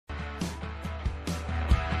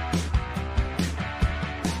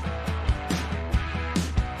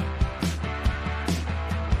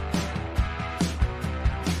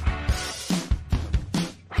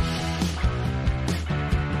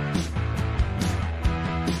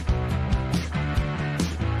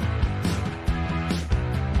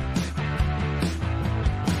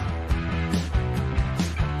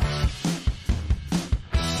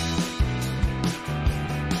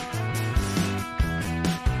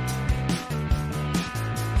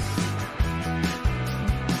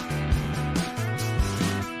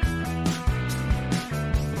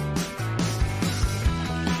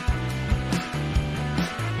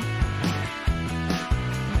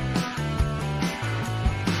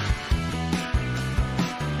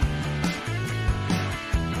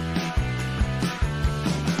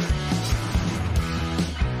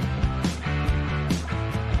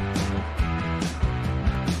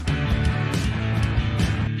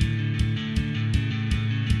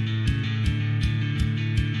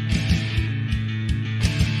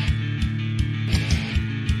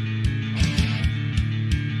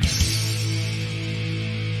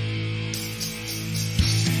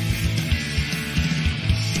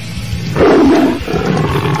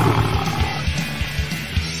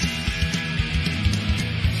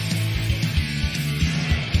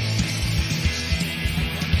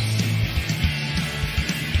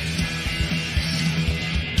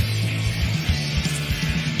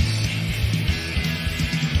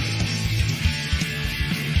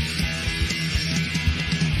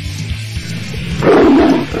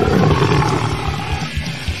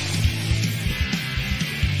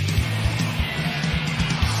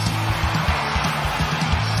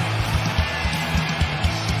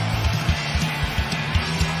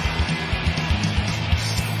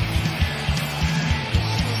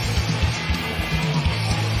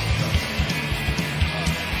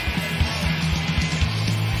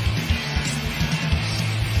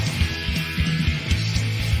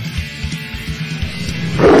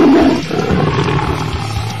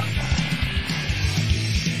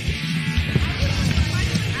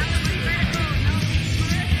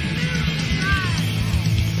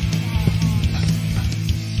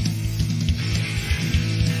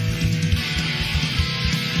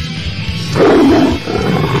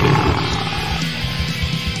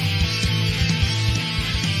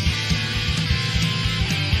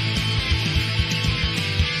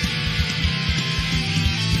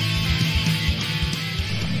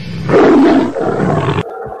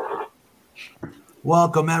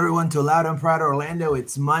Welcome everyone to Loud and Proud Orlando.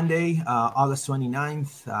 It's Monday, August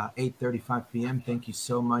 29th, 8:35 p.m. Thank you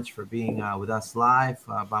so much for being with us live.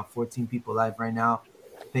 About 14 people live right now.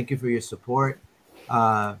 Thank you for your support.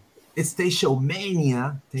 It's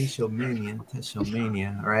Tesho-Mania,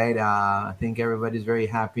 Tesho-Mania, right? I think everybody's very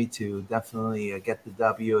happy to definitely get the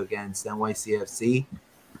W against Nycfc,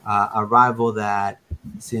 a rival that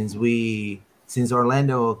since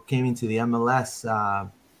Orlando came into the MLS,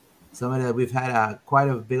 somebody that we've had quite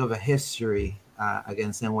a bit of a history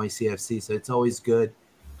against Nycfc. So it's always good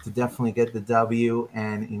to definitely get the W.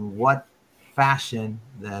 And in what fashion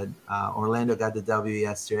that Orlando got the W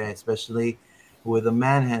yesterday, especially with a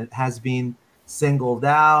man has been singled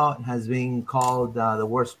out, has been called the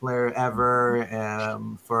worst player ever,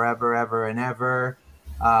 forever, ever, and ever.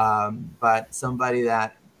 But somebody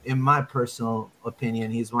that, in my personal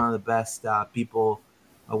opinion, he's one of the best people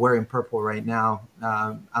wearing purple right now.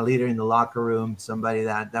 A leader in the locker room, somebody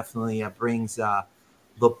that definitely brings the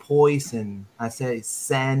poise and I say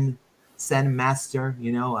Zen master,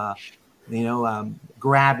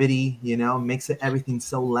 gravity, makes everything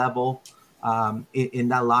so level in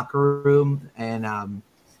that locker room. And,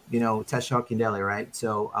 Tesho Akindele, right?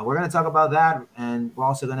 So we're going to talk about that. And we're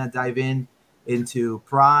also going to dive into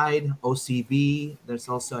Pride, OCB. There's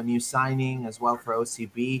also a new signing as well for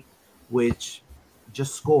OCB, which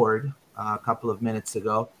just scored a couple of minutes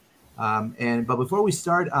ago. But before we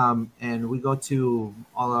start, and we go to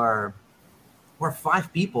we're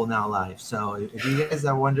 5 people now live. So if you guys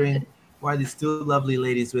are wondering why these 2 lovely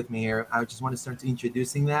ladies with me here, I just want to start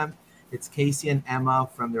introducing them. It's Casey and Emma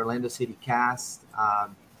from the Orlando City cast.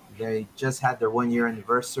 They just had their 1-year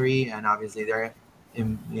anniversary, and obviously they're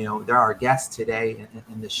our guests today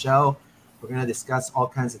in the show. We're going to discuss all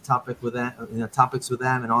kinds of topics with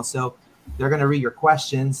them, and also they're going to read your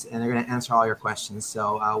questions, and they're going to answer all your questions.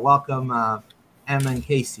 So welcome, Emma and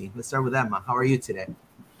Casey. Let's start with Emma. How are you today?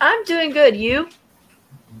 I'm doing good. You?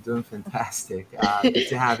 I'm doing fantastic. Good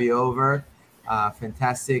to have you over.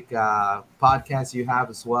 Fantastic podcast you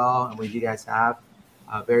have as well, and what you guys have.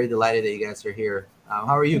 Very delighted that you guys are here.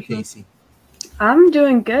 How are you, Casey? I'm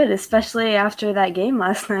doing good, especially after that game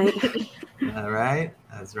last night. All right.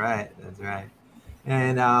 That's right.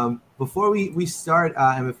 And before we start,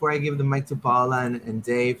 and before I give the mic to Paula and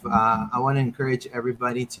Dave, I want to encourage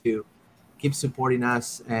everybody to keep supporting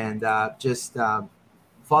us and just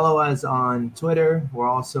follow us on Twitter. We're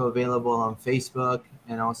also available on Facebook,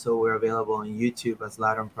 and also we're available on YouTube as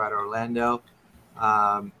Loud and Proud Orlando.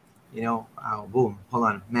 Boom, hold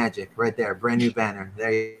on, magic right there, brand new banner.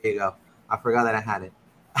 There you go. I forgot that I had it.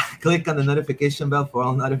 Click on the notification bell for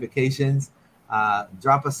all notifications.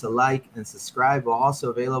 Drop us a like and subscribe. We're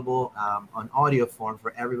also available on audio form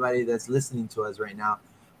for everybody that's listening to us right now.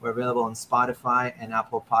 We're available on Spotify and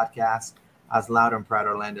Apple Podcasts as Loud and Proud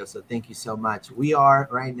Orlando. So thank you so much. We are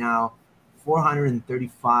right now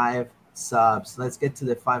 435 subs. Let's get to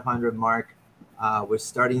the 500 mark. We're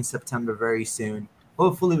starting September very soon,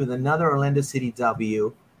 hopefully with another Orlando City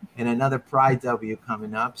W and another Pride W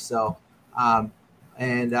coming up. So, I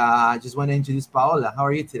just want to introduce Paola. How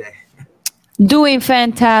are you today? Doing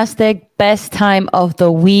fantastic. Best time of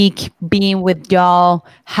the week being with y'all.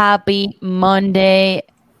 Happy Monday.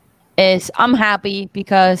 I'm happy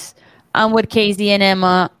because I'm with Casey and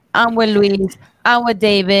Emma. I'm with Luis. I'm with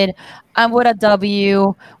David. I'm with a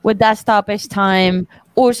W. With that stoppage time.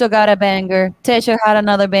 Urso got a banger. Tesho had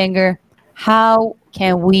another banger. How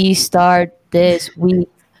can we start this week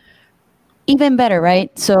even better,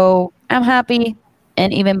 right? So I'm happy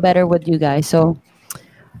and even better with you guys. So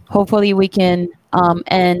hopefully we can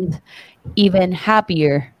end even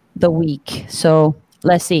happier the week. So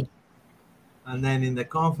let's see. And then in the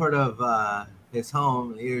comfort of his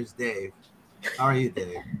home, here's Dave. How are you,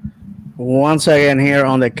 Dave? Once again here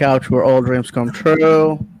on the couch where all dreams come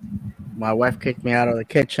true. My wife kicked me out of the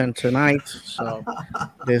kitchen tonight, so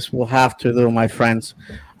this will have to do, my friends.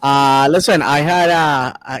 Listen, I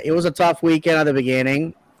had it was a tough weekend at the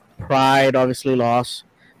beginning. Pride obviously lost.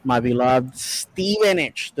 My beloved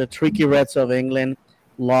Stevenage, the Tricky Reds of England,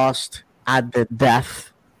 lost at the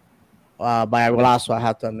death by a golazo, I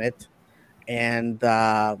have to admit. And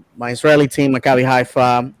my Israeli team, Maccabi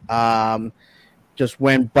Haifa, just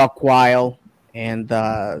went buck wild and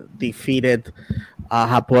defeated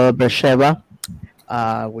Hapoel Beersheba,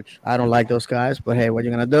 which I don't like those guys, but hey, what are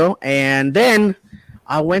you going to do? And then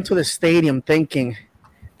I went to the stadium thinking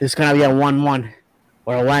this is going to be a 1-1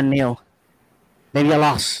 or a 1-0. Maybe a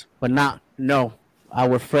loss, but not. No.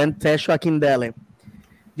 Our friend Tesho Akindele,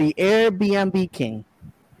 the Airbnb king,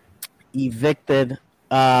 evicted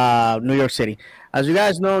New York City. As you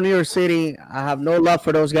guys know, New York City, I have no love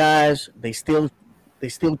for those guys. They steal They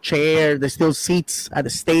steal chairs. They steal seats at the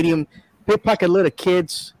stadium. Pickpocket little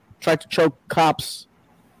kids. Try to choke cops.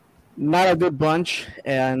 Not a good bunch.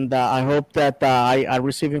 And I hope that I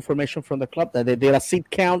receive information from the club that they did a seat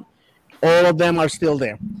count. All of them are still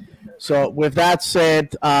there. So with that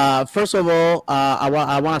said, first of all,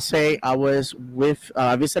 I want to say I was with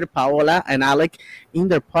visited Paola and Alec in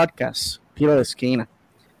their podcast, Tiro de Esquina.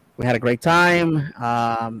 We had a great time,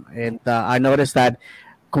 and I noticed that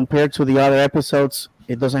compared to the other episodes,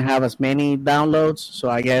 it doesn't have as many downloads. So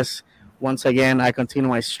I guess once again, I continue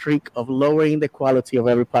my streak of lowering the quality of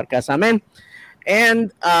every podcast I'm in.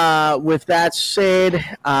 And with that said,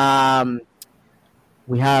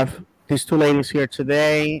 we have these two ladies here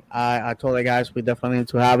today. I told the guys we definitely need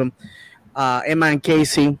to have them. Emma and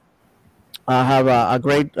Casey have a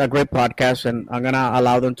great podcast, and I'm gonna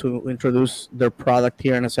allow them to introduce their product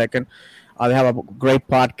here in a second. They have a great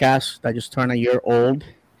podcast that just turned a year old.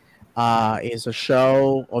 It's a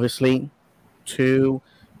show, obviously, two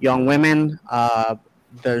young women.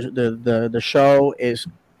 The show is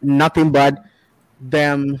nothing but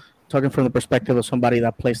them talking from the perspective of somebody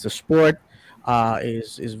that plays the sport.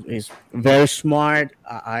 Is very smart.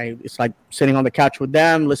 It's like sitting on the couch with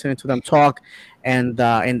them, listening to them talk, and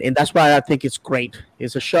that's why I think it's great.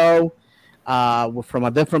 It's a show from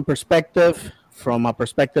a different perspective, from a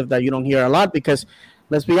perspective that you don't hear a lot. Because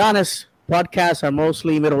let's be honest, podcasts are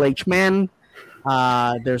mostly middle-aged men.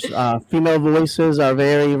 There's female voices are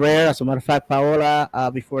very rare. As a matter of fact,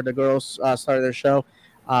 Paola, before the girls started their show,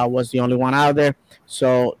 was the only one out there.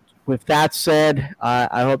 So with that said,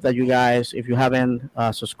 I hope that you guys, if you haven't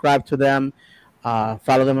subscribed to them,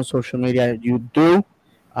 follow them on social media, you do.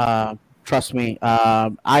 Trust me,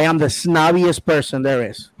 I am the snobbiest person there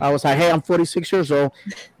is. I was like, hey, I'm 46 years old.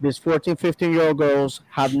 These 14, 15-year-old girls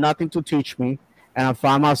have nothing to teach me. And I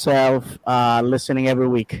find myself listening every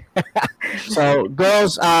week. So,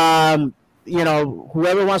 girls,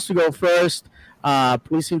 whoever wants to go first,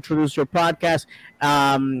 please introduce your podcast.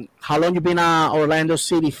 How long you been an Orlando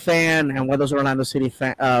City fan, and what does Orlando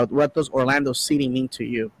City mean to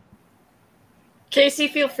you? Casey,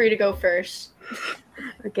 feel free to go first.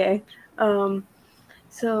 Okay.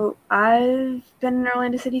 So I've been an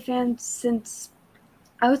Orlando City fan since,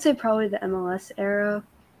 I would say, probably the MLS era.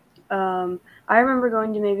 I remember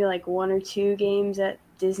going to maybe like one or two games at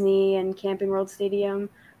Disney and Camping World Stadium,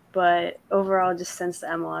 but overall just since the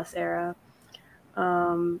MLS era.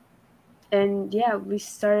 And yeah, we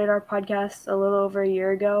started our podcast a little over a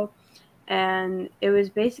year ago, and it was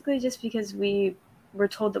basically just because we were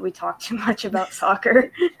told that we talked too much about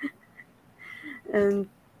soccer. And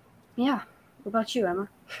yeah, what about you, Emma?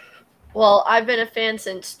 Well, I've been a fan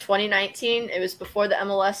since 2019. It was before the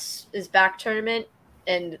MLS is back tournament.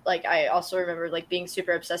 And like I also remember like being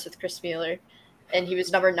super obsessed with Chris Mueller. And he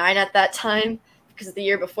was number 9 at that time because the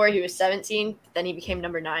year before he was 17, but then he became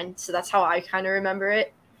number 9. So that's how I kind of remember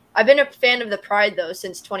it. I've been a fan of the Pride though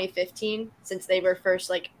since 2015, since they were first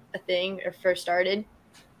like a thing or first started.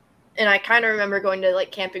 And I kind of remember going to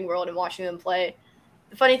like Camping World and watching them play.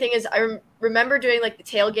 The funny thing is I remember doing like the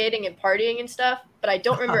tailgating and partying and stuff, but I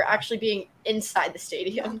don't remember actually being inside the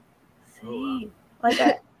stadium. Same.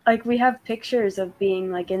 Like we have pictures of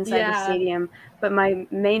being like inside the stadium, but my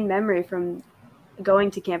main memory from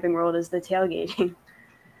going to Camping World is the tailgating.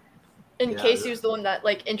 And Casey was the one that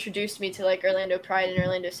like introduced me to like Orlando Pride and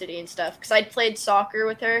Orlando City and stuff, because I'd played soccer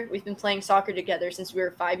with her. We've been playing soccer together since we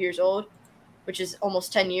were 5 years old, which is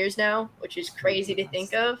almost 10 years now, which is crazy to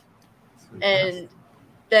think of. And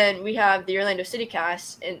then we have the Orlando City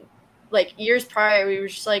cast, and like years prior we were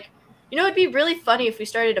just like, it'd be really funny if we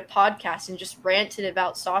started a podcast and just ranted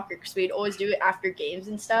about soccer, because we'd always do it after games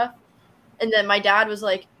and stuff. And then my dad was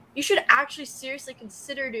like, you should actually seriously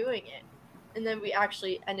consider doing it. And then we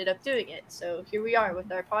actually ended up doing it. So here we are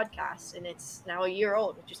with our podcast, and it's now a year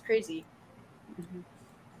old, which is crazy.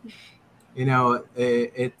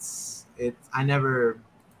 It's I never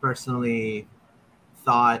personally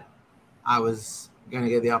thought I was going to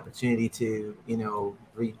get the opportunity to,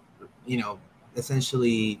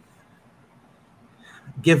 essentially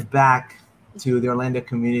give back to the Orlando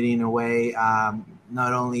community in a way,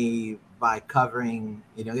 not only by covering,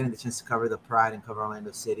 getting the chance to cover the Pride and cover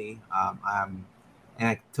Orlando City. And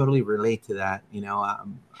I totally relate to that.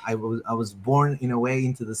 I was born in a way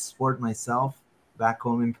into the sport myself back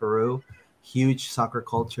home in Peru, huge soccer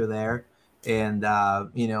culture there. And,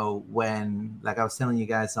 when, like I was telling you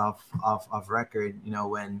guys off record,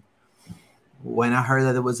 when I heard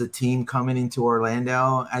that there was a team coming into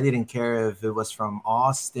Orlando, I didn't care if it was from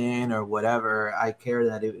Austin or whatever. I cared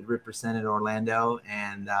that it represented Orlando,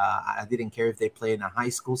 and I didn't care if they played in a high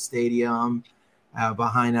school stadium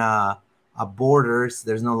behind a borders.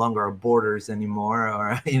 There's no longer a borders anymore,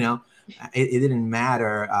 or it didn't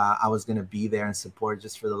matter. I was gonna be there and support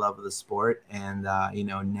just for the love of the sport, and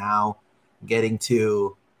now getting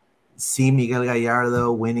to see Miguel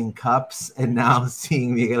Gallardo winning cups, and now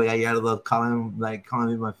seeing Miguel Gallardo calling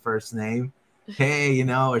me my first name, hey,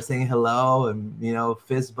 or saying hello, and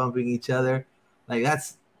fist bumping each other, like I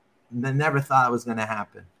never thought it was gonna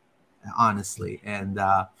happen, honestly. And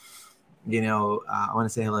I want to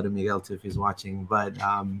say hello to Miguel too if he's watching. But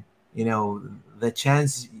the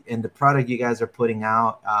chance and the product you guys are putting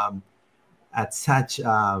out at such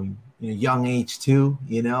young age too,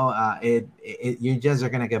 you just are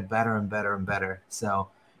gonna get better and better and better. So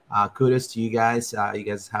kudos to you guys. You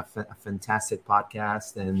guys have a fantastic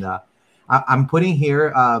podcast, and I'm putting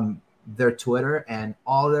here their Twitter, and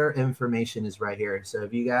all their information is right here. So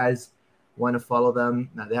if you guys want to follow them,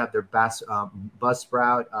 they have their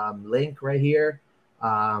Buzzsprout link right here.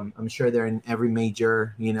 I'm sure they're in every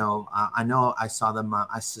major, I know I saw them.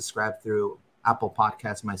 I subscribe through Apple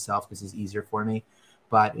Podcasts myself because it's easier for me,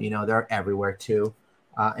 but they're everywhere too.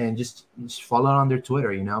 And just follow on their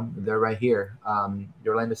Twitter. They're right here. The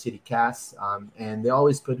Orlando City Cast, and they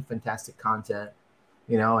always put fantastic content.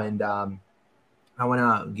 And I want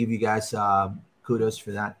to give you guys kudos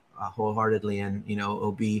for that wholeheartedly, and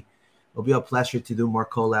it'll be a pleasure to do more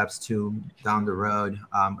collabs too down the road.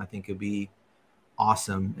 I think it'll be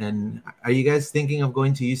awesome. And are you guys thinking of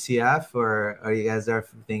going to UCF, or are you guys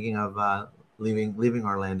thinking of leaving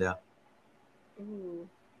Orlando? Ooh.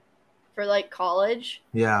 For like college?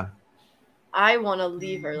 Yeah. I want to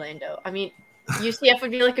leave Orlando. I mean, UCF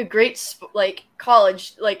would be like a great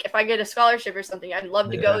college. Like if I get a scholarship or something, I'd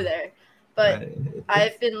love to go there. But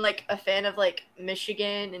I've been like a fan of like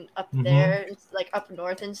Michigan and up there, like up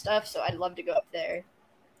north and stuff. So I'd love to go up there.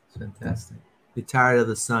 It's fantastic. You're tired of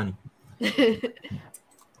the sun.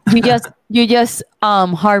 You just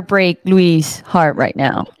heartbreak Luis' heart right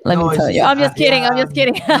now. Let me tell you. I'm just kidding. I'm just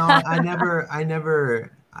kidding. No, I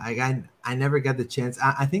never got the chance.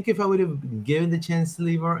 I think if I would have been given the chance to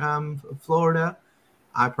leave Florida,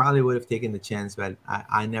 I probably would have taken the chance, but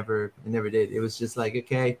I never did. It was just like,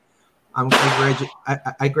 okay,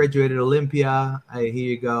 I graduated Olympia. Here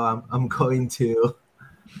you go. I'm going to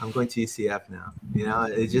UCF now.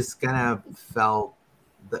 It just kind of felt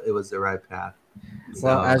that it was the right path. So,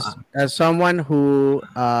 well, as someone who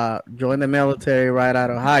joined the military right out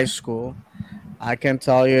of high school, I can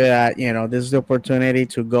tell you that this is the opportunity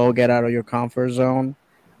to go get out of your comfort zone,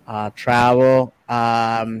 travel.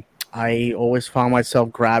 I always found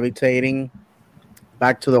myself gravitating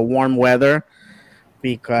back to the warm weather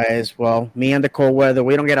because, well, me and the cold weather,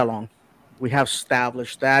 we don't get along. We have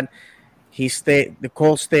established that. The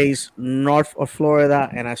cold stays north of Florida,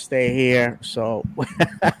 and I stay here. So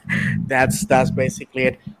that's basically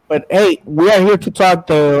it. But hey, we are here to talk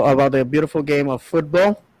about the beautiful game of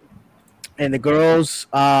football. And the girls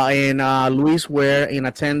in Luis were in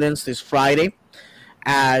attendance this Friday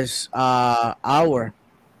as our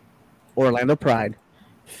Orlando Pride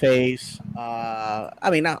face. What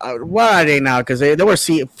are they now? Because they were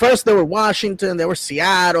first they were Washington, they were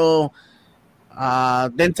Seattle.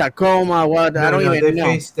 Then Tacoma. What? I don't even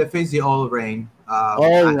know. They face the All Rain.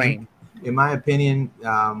 Rain. In my opinion,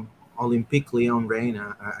 Olympique Lyon Rain.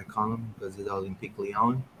 I call them because it's Olympique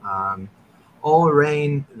Lyon. All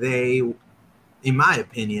Rain. They, in my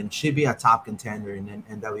opinion, should be a top contender in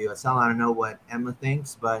NWSL. I don't know what Emma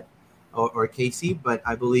thinks, or Casey, but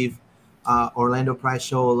I believe Orlando Pride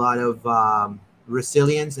show a lot of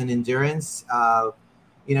resilience and endurance.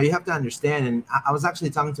 You have to understand, and I was actually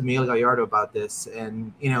talking to Miguel Gallardo about this,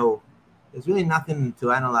 and, there's really nothing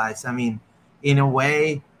to analyze. I mean, in a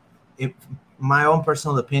way, my own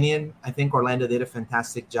personal opinion, I think Orlando did a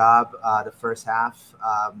fantastic job the first half.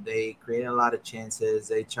 They created a lot of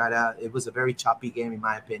chances. It was a very choppy game, in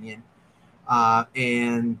my opinion.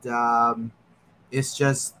 It's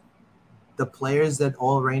just the players that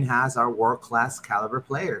All Rain has are world-class caliber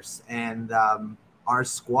players. And our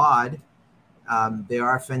squad, they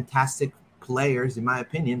are fantastic players, in my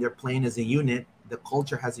opinion. They're playing as a unit. The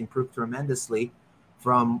culture has improved tremendously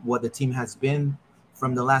from what the team has been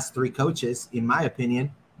from the last three coaches, in my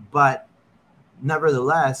opinion. But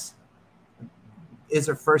nevertheless,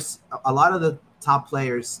 a lot of the top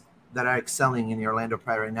players that are excelling in the Orlando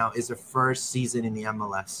Pride right now is their first season in the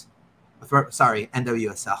MLS.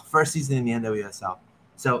 NWSL. First season in the NWSL.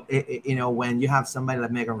 So, when you have somebody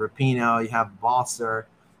like Megan Rapinoe, you have Bosser,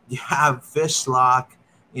 you have Fishlock,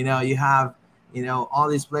 you have, all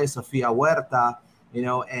these players, Sofia Huerta,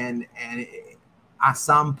 and at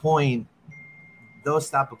some point, those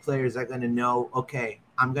type of players are going to know, okay,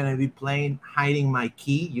 I'm gonna be playing hiding my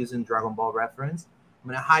key using Dragon Ball reference. I'm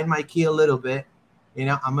gonna hide my key a little bit.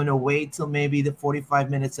 I'm gonna wait till maybe the 45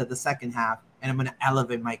 minutes of the second half, and I'm gonna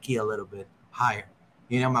elevate my key a little bit higher.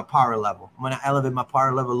 My power level. I'm gonna elevate my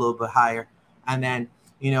power level a little bit higher, and then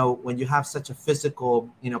when you have such a physical,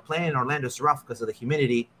 playing in Orlando's rough because of the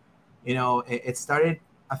humidity. It started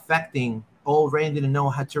affecting. Old Rain didn't know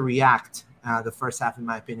how to react the first half, in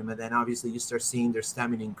my opinion. But then obviously you start seeing their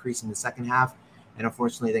stamina increase in the second half, and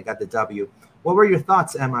unfortunately they got the W. What were your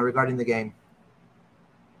thoughts, Emma, regarding the game?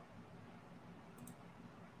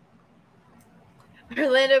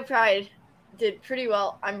 Orlando Pride did pretty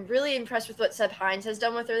well. I'm really impressed with what Seb Hines has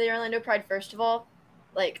done with the Orlando Pride. First of all,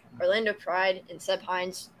 Orlando Pride and Seb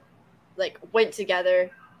Hines went together.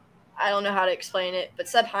 I don't know how to explain it, but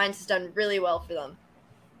Seb Hines has done really well for them.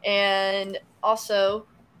 And also,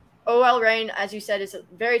 OL Reign, as you said, is a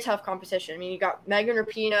very tough competition. I mean, you got Megan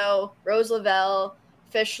Rapinoe, Rose Lavelle,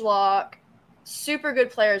 Fishlock, super good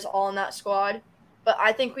players all in that squad. But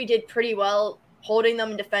I think we did pretty well holding them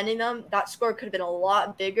and defending them. That score could have been a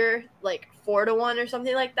lot bigger, 4-1 or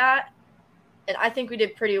something like that. And I think we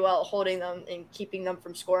did pretty well holding them and keeping them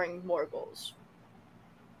from scoring more goals.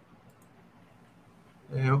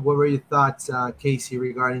 What were your thoughts, Casey,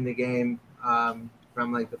 regarding the game from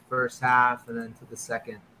the first half and then to the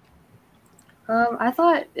second? I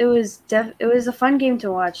thought it was a fun game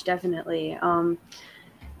to watch. Definitely,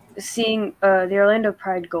 seeing the Orlando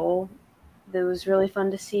Pride goal, that was really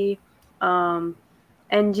fun to see, and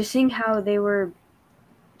just seeing how they were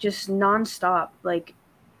just nonstop,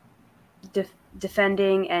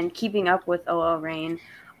 defending and keeping up with OL Reign.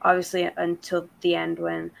 Obviously, until the end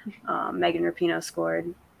when Megan Rapinoe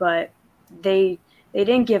scored, but they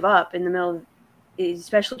didn't give up in the middle,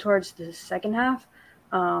 especially towards the second half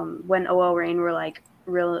when OL Reign were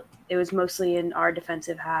real. It was mostly in our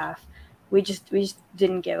defensive half. We just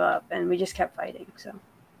didn't give up, and we just kept fighting. So.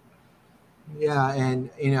 Yeah, and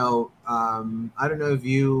I don't know if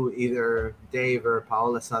you, either Dave or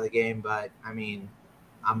Paola, saw the game, but I mean,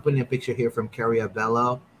 I'm putting a picture here from Carrie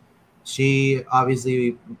Bello. She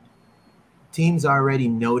obviously, teams are already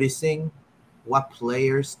noticing what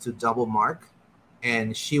players to double mark,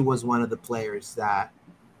 and she was one of the players that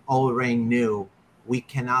OL Reign knew we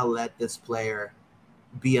cannot let this player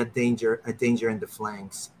be a danger in the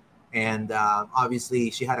flanks. And obviously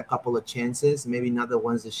she had a couple of chances, maybe not the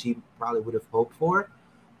ones that she probably would have hoped for,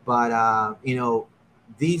 but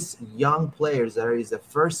these young players that is the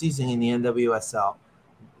first season in the NWSL,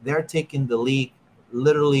 they're taking the league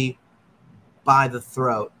literally by the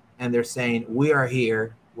throat, and they're saying, we're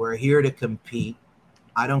here to compete.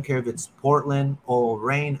 I don't care if it's Portland or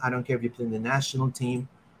Reign. I don't care if you play in the national team.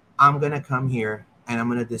 I'm going to come here and I'm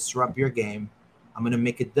going to disrupt your game. I'm going to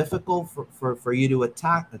make it difficult for you to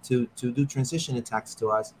attack, to do transition attacks to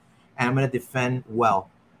us, and I'm going to defend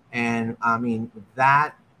well. And I mean,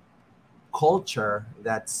 that culture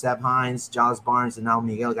that Seb Hines, Giles Barnes, and now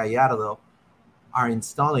Miguel Gallardo are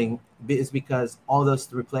installing is because all those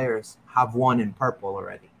three players have won in purple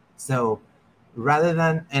already. So rather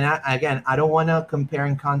than, and I don't want to compare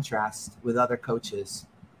and contrast with other coaches,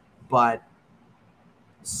 but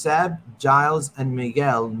Seb, Giles, and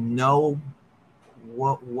Miguel know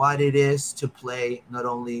what it is to play not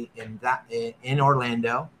only in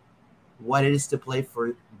Orlando, what it is to play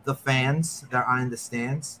for the fans that are in the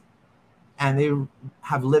stands, and they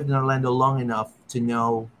have lived in Orlando long enough to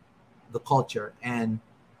know the culture and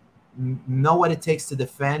know what it takes to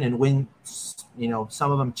defend and win,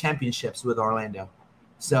 some of them championships with Orlando.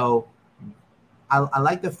 So I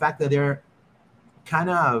like the fact that they're kind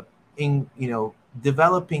of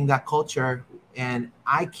developing that culture, and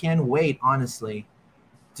I can't wait, honestly,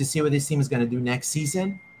 to see what this team is going to do next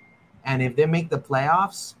season. And if they make the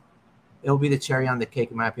playoffs, it'll be the cherry on the cake,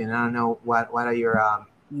 in my opinion. I don't know what are your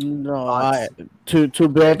thoughts? To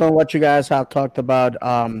build on what you guys have talked about.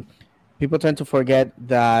 People tend to forget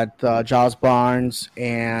that Giles Barnes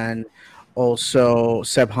and also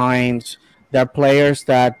Seb Hines, they're players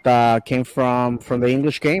that came from the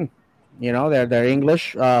English game. They're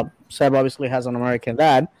English. Seb obviously has an American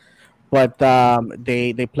dad, but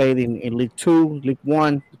they played in League Two, League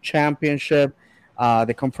One, Championship.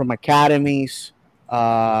 They come from academies.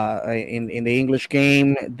 In the English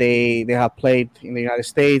game, they have played in the United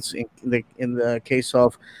States. In the case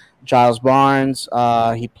of Giles Barnes,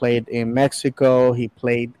 he played in Mexico. He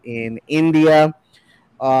played in India.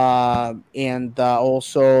 And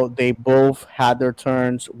also they both had their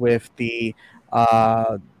turns with the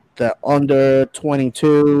under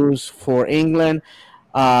 22s for England.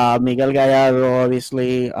 Miguel Gallardo,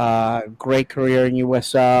 obviously, great career in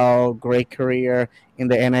USL, great career in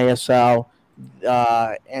the NASL.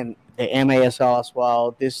 and the MASL as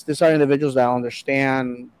well. These are individuals that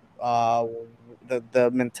understand uh, the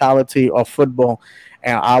mentality of football,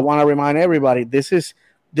 and I want to remind everybody this is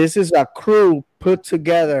a crew put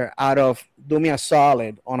together out of do me a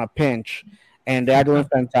solid on a pinch, and they're doing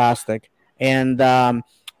fantastic. And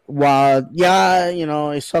while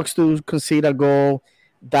it sucks to concede a goal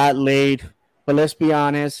that late, but let's be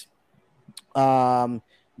honest, um,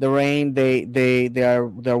 the rain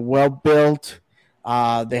they're well built.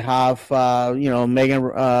 They have Megan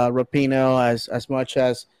Rapinoe, as much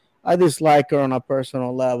as I dislike her on a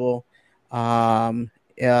personal level. I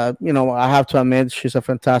have to admit she's a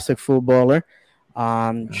fantastic footballer.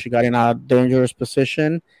 She got in a dangerous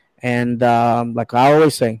position, and like I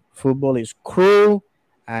always say, football is cruel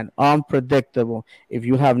and unpredictable. If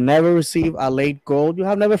you have never received a late goal, you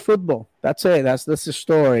have never football. That's it. That's the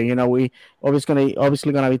story. We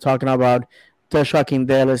obviously gonna be talking about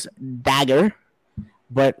Tesho-Akindele's dagger.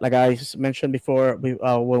 But like I mentioned before,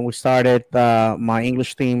 when we started, my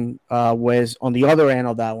English team was on the other end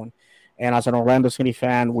of that one. And as an Orlando City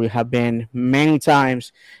fan, we have been many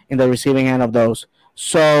times in the receiving end of those.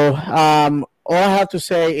 So all I have to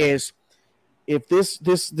say is, if this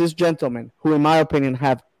gentleman, who in my opinion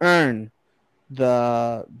have earned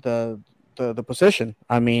the position,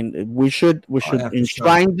 I mean, we should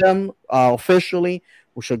enshrine them officially.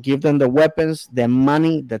 We should give them the weapons, the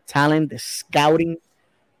money, the talent, the scouting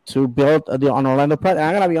to build on Orlando Pride. And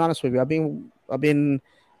I'm gonna be honest with you. I've been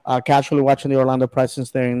casually watching the Orlando Pride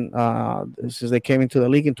since they came into the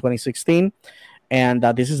league in 2016, and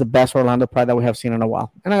this is the best Orlando Pride that we have seen in a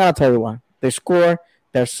while. And I gotta tell you why. They score.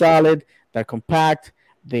 They're solid. They're compact.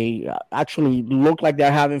 They actually look like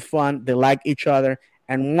they're having fun. They like each other.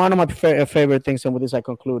 And one of my favorite things, and with this I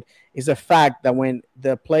conclude, is the fact that when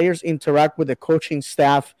the players interact with the coaching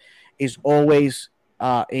staff, is always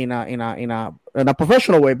in a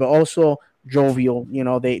professional way, but also jovial.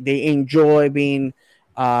 They enjoy being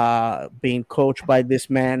coached by this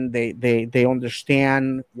man. They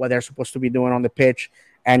understand what they're supposed to be doing on the pitch,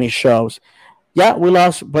 and it shows. Yeah, we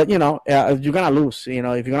lost, but you're gonna lose. If you're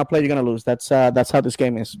gonna play, you're gonna lose. That's how this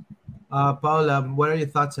game is. Paula, what are your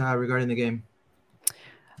thoughts regarding the game?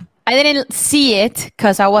 I didn't see it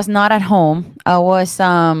because I was not at home. I was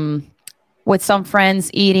with some friends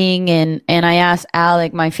eating, and I asked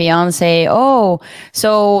Alec, my fiance, oh,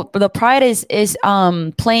 so the Pride is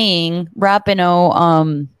playing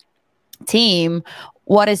Rapinoe team.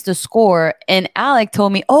 What is the score? And Alec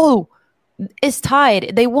told me, oh, it's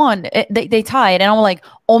tied. They won. They tied. And I'm like,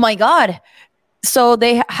 oh my God. So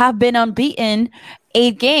they have been unbeaten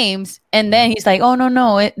 8 games. And then he's like, oh,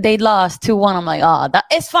 no, they lost 2-1. I'm like, oh, that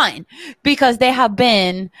is fine. Because they have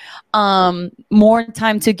been more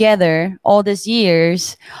time together all these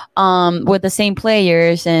years with the same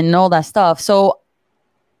players and all that stuff. So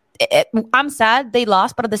I'm sad they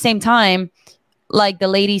lost. But at the same time, like the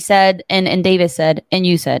lady said and David said and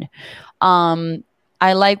you said,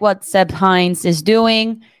 I like what Seb Hines is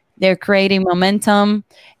doing. They're creating momentum,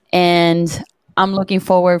 and I'm looking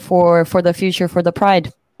forward for the future for the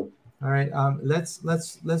Pride. All right, let's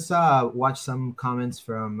watch some comments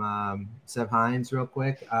from Seb Hines real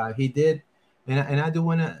quick. He did, and I do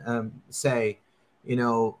want to say,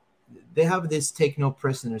 they have this take no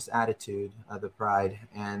prisoners attitude, the Pride,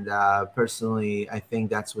 and personally, I think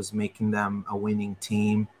that's what's making them a winning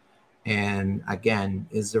team. And again,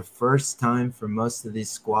 is their first time for most of this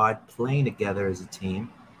squad playing together as a team.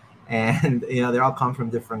 And, they all come from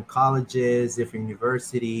different colleges, different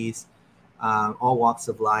universities, all walks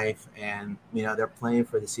of life. And, they're playing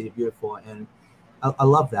for the City Beautiful. And I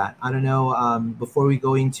love that. I don't know, before we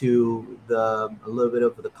go into a little bit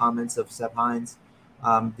of the comments of Seb Hines,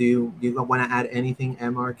 do you want to add anything,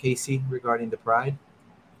 Emma or Casey, regarding the Pride?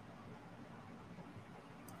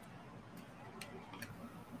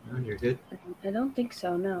 You're good. I don't think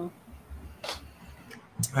so. No. All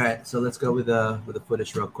right, so let's go with the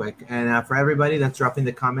footage real quick, and for everybody that's dropping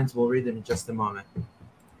the comments, we'll read them in just a moment.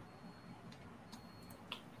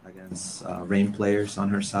 Against Rain players on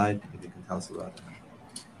her side, if you can tell us about that.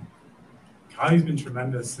 Kylie's been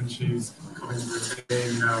tremendous since she's come into the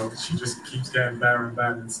game. She just keeps getting better and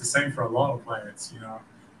better. It's the same for a lot of players.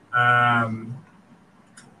 I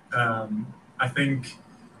think.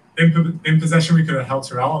 In possession, we could have helped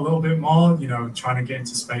her out a little bit more, trying to get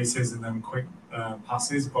into spaces and then quick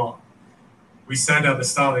passes. But we said at the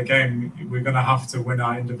start of the game, we're going to have to win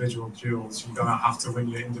our individual duels. You're going to have to win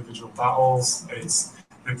your individual battles.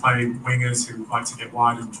 They play wingers who like to get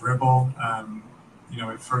wide and dribble.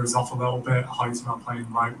 It throws off a little bit. Heitman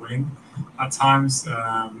playing right wing at times.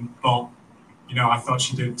 But I thought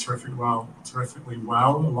she did terrifically well,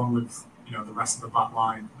 along with the rest of the back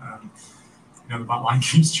line. The back line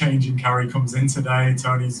keeps changing. Carey comes in today.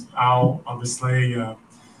 Tony's out, obviously.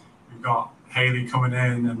 We've got Haley coming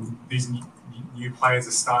in, and these new players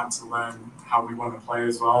are starting to learn how we want to play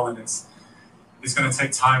as well. And it's going to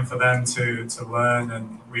take time for them to learn,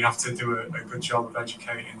 and we have to do a good job of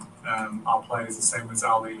educating our players, the same as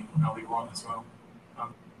Ali want as well. All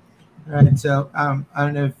right, so I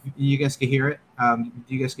don't know if you guys can hear it. Do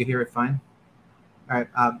you guys can hear it fine? All right.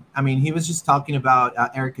 I mean, he was just talking about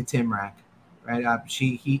Erica Timrak, right?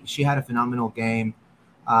 She had a phenomenal game,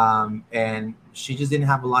 and she just didn't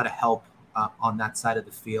have a lot of help on that side of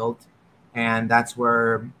the field, and that's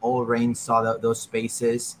where Old Rain saw those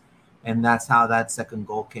spaces, and that's how that second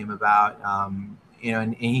goal came about.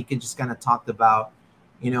 And he could just kind of talked about,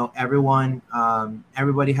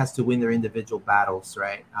 everybody has to win their individual battles,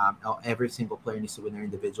 right? Every single player needs to win their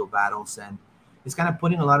individual battles, and it's kind of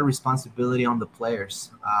putting a lot of responsibility on the players.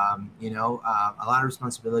 A lot of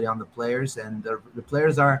responsibility on the players, and the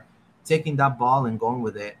players are taking that ball and going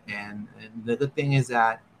with it. And the good thing is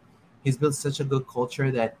that he's built such a good culture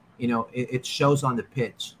that it shows on the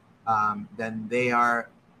pitch. Then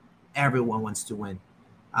everyone wants to win.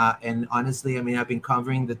 And honestly, I mean, I've been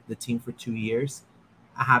covering the team for 2 years.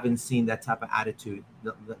 I haven't seen that type of attitude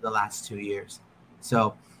the last 2 years.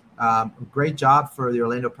 So great job for the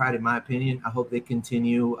Orlando Pride, in my opinion. I hope they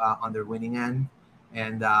continue on their winning end.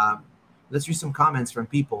 And let's read some comments from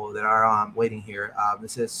people that are waiting here.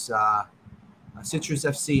 This is Citrus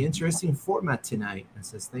FC, interesting format tonight. It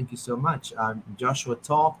says, thank you so much. Joshua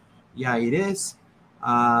Tall, yeah, it is.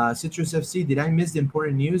 Citrus FC, did I miss the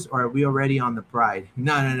important news, or are we already on the Pride?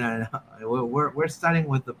 No. We're starting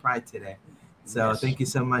with the Pride today. So yes. Thank you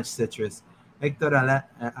so much, Citrus. Hector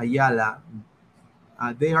Ayala,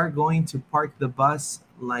 they are going to park the bus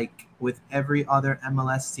like with every other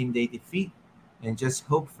MLS team they defeat and just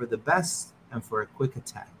hope for the best and for a quick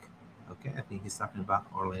attack. Okay, I think he's talking about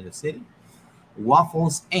Orlando City.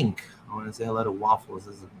 Waffles Inc. I want to say hello to Waffles.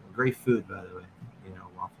 This is great food, by the way.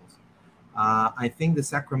 Waffles. I think the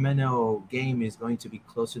Sacramento game is going to be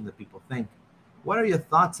closer than people think. What are your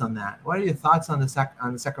thoughts on that? What are your thoughts on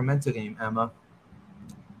the Sacramento game, Emma?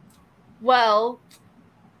 Well,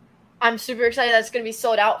 I'm super excited that's going to be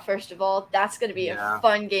sold out, first of all. That's going to be a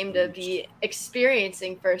fun game to be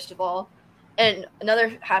experiencing, first of all. And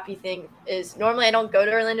another happy thing is normally I don't go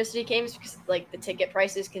to Orlando City games because the ticket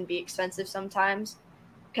prices can be expensive sometimes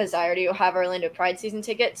because I already have Orlando Pride season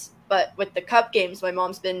tickets. But with the Cup games, my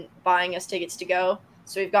mom's been buying us tickets to go.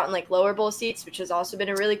 So we've gotten lower bowl seats, which has also been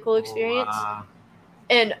a really cool experience. Wow.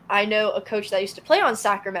 And I know a coach that used to play on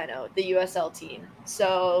Sacramento, the USL team.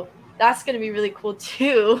 So that's going to be really cool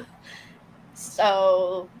too.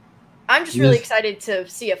 So I'm just really excited to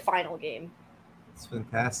see a final game. It's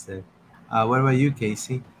fantastic. What about you,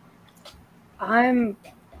 Casey? I'm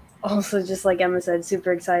also, just like Emma said,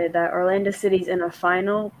 super excited that Orlando City's in a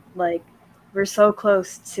final. We're so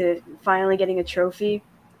close to finally getting a trophy.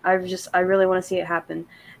 I really want to see it happen.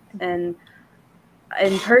 And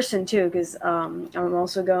in person too, because I'm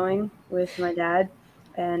also going with my dad.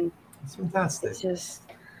 And it's fantastic. It's just,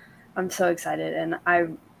 I'm so excited, and I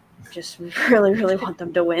just really, really want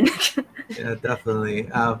them to win. Yeah, definitely.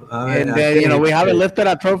 And then, we haven't lifted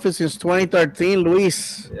a trophy since 2013,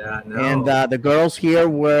 Luis. Yeah, no. And the girls here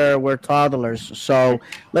were toddlers. So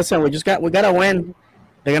listen, we got to win.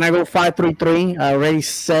 They're gonna go 5-3-3. I already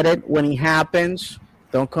said it when it happens.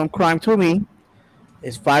 Don't come crying to me.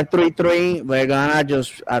 It's 5-3-3. We're gonna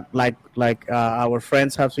just our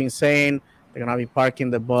friends have been saying, they're gonna be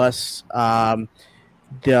parking the bus.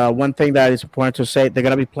 The one thing that is important to say, they're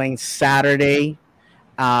going to be playing Saturday,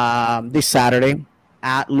 this Saturday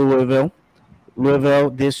at Louisville. Louisville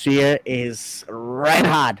this year is red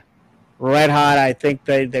hot. I think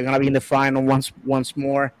they're going to be in the final once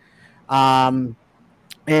more. And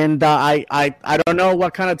I don't know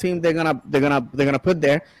what kind of team they're gonna put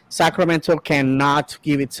there. Sacramento cannot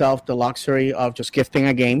give itself the luxury of just gifting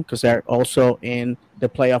a game because they're also in the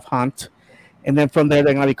playoff hunt. And then from there,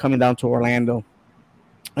 they're going to be coming down to Orlando.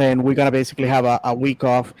 And we're going to basically have a week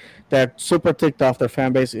off. They're super ticked off. Their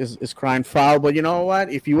fan base is crying foul. But you know what?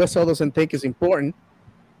 If USL doesn't think it's important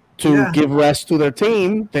to give rest to their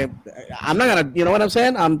team, then I'm not going to, you know what I'm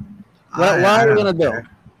saying? What are we going to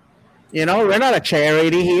do? We're not a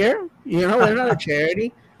charity here. We're not a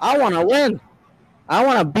charity. I want to win. I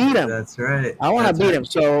want to beat them. That's right. I want to beat them.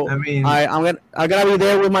 So I got to be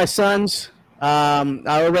there with my sons.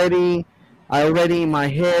 I already in my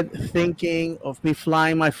head thinking of me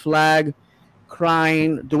flying my flag,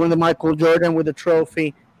 crying, doing the Michael Jordan with the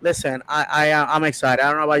trophy. Listen, I'm excited. I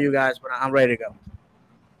don't know about you guys, but I'm ready to go.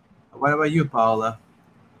 What about you, Paola?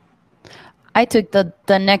 I took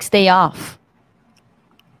the next day off.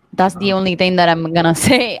 That's the only thing that I'm gonna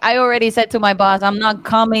say. I already said to my boss, I'm not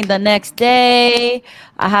coming the next day.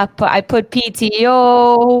 I put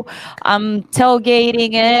PTO. I'm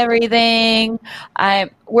tailgating and everything.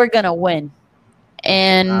 We're gonna win,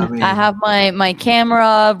 and I have my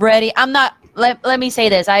camera ready. I'm not. Let me say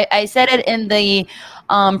this. I said it in the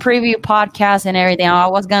preview podcast and everything. I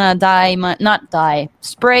was gonna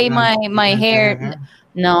spray my hair.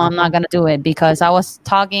 No, I'm not gonna do it because I was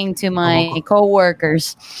talking to my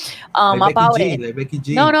coworkers about it. Like Becky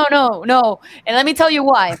G. No. And let me tell you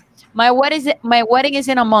why. My wedding is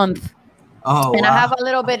in a month. Oh, and wow. I have a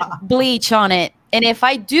little bit bleach on it. And if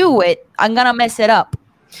I do it, I'm gonna mess it up.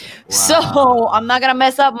 Wow. So I'm not gonna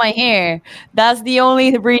mess up my hair. That's the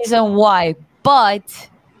only reason why. But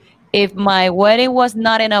if my wedding was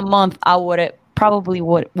not in a month, I would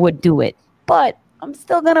do it. But I'm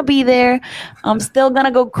still gonna be there. I'm still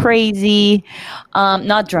gonna go crazy.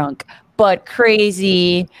 Not drunk, but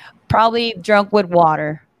crazy. Probably drunk with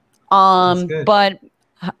water. But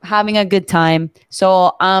having a good time.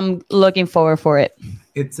 So I'm looking forward for it.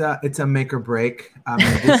 It's a make or break. I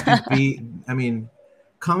mean, this could be. I mean,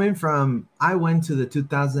 coming from, I went to the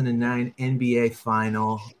 2009 NBA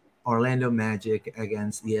Final, Orlando Magic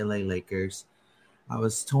against the LA Lakers. I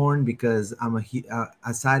was torn because I'm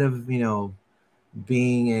aside of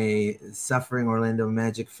being a suffering Orlando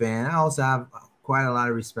Magic fan, I also have quite a lot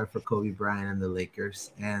of respect for Kobe Bryant and the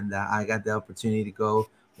Lakers. And I got the opportunity to go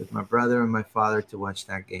with my brother and my father to watch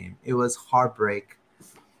that game. It was heartbreak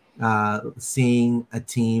seeing a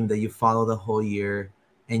team that you follow the whole year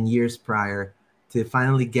and years prior to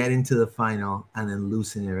finally get into the final and then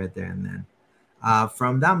losing it right there and then.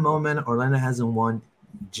 From that moment, Orlando hasn't won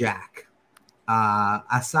jack.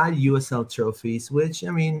 Aside USL trophies, which, I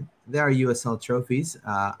mean, there are USL trophies.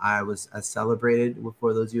 I was celebrated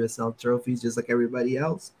for those USL trophies just like everybody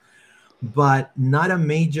else, but not a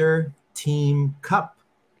major team cup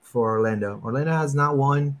for Orlando. Orlando has not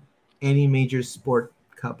won any major sport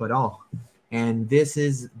cup at all. And this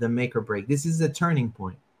is the make or break. This is the turning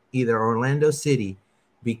point. Either Orlando City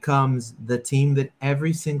becomes the team that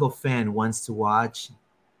every single fan wants to watch,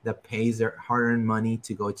 that pays their hard-earned money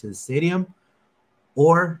to go to the stadium,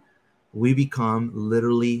 or we become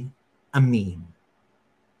literally a meme.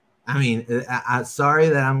 I mean, I'm sorry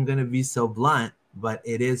that I'm going to be so blunt, but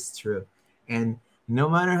it is true. And no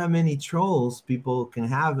matter how many trolls people can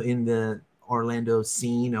have in the Orlando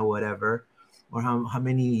scene or whatever, or how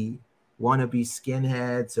many wannabe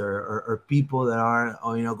skinheads or people that are,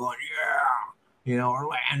 going, yeah,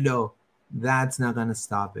 Orlando, that's not going to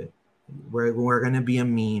stop it. We're going to be a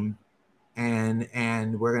meme,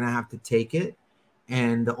 and we're going to have to take it.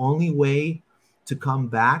 And the only way to come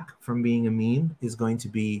back from being a meme is going to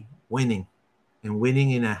be winning, and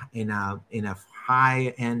winning in a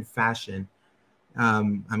high end fashion.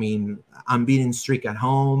 I mean, unbeaten streak at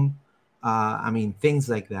home. I mean, things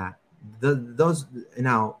like that. Those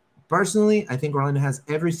now, personally, I think Orlando has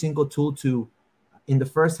every single tool to, in the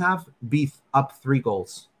first half, be up 3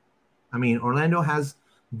 goals. I mean, Orlando has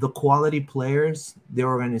the quality players, the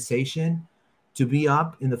organization, to be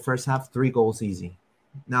up in the first half 3 goals easy.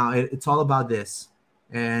 Now, it's all about this.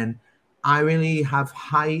 And I really have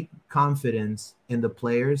high confidence in the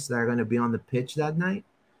players that are going to be on the pitch that night,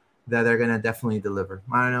 that they're going to definitely deliver.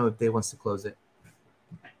 I don't know if Dave wants to close it.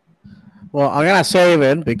 Well, I'm going to save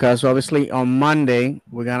it because obviously on Monday,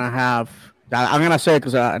 we're going to have, I'm going to say it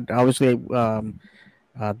because obviously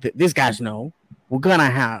these guys know, we're going to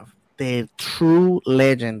have the true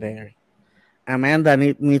legendary, a man that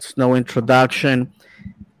needs no introduction,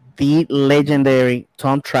 the legendary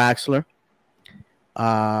Tom Traxler,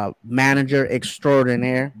 manager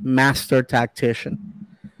extraordinaire, master tactician,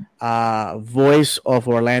 voice of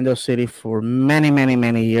Orlando City for many, many,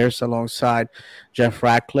 many years alongside Jeff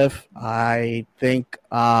Ratcliffe. I think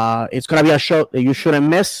it's going to be a show that you shouldn't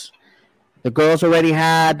miss. The girls already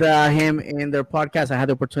had him in their podcast. I had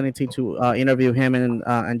the opportunity to interview him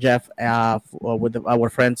and Jeff with our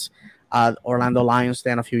friends Orlando Lions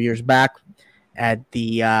Den a few years back at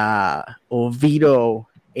the Oviedo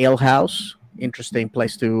Ale House. Interesting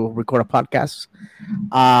place to record a podcast.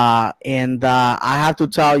 And I have to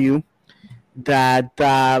tell you that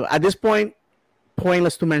at this point,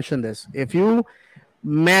 pointless to mention this. If you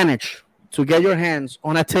manage to get your hands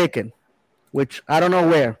on a ticket, which I don't know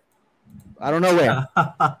where,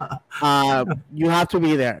 you have to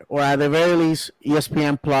be there, or at the very least,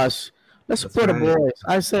 ESPN Plus. Let's support the boys.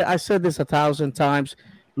 I said this 1,000 times.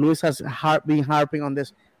 Luis has been harping on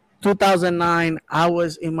this. 2009, I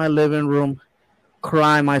was in my living room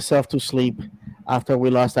crying myself to sleep after we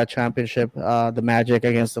lost that championship, the Magic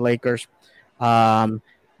against the Lakers. The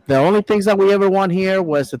only things that we ever won here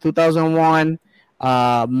was the 2001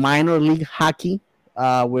 minor league hockey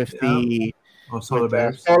with the Solar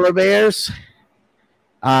Bears. Solar Bears.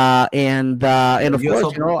 And of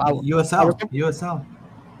course, USL.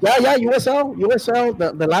 Yeah,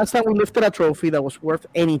 USL. The last time we lifted a trophy that was worth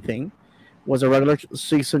anything was a regular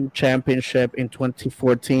season championship in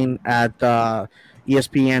 2014 at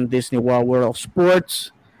ESPN Disney World of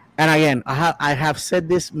Sports. And again, I have said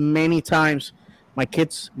this many times. My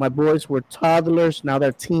kids, my boys were toddlers. Now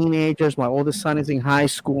they're teenagers. My oldest son is in high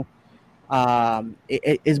school.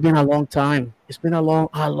 It's been a long time. It's been a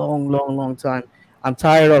long time. I'm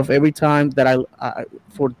tired of every time that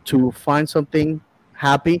to find something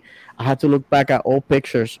happy, I had to look back at old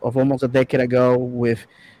pictures of almost a decade ago with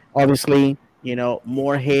obviously,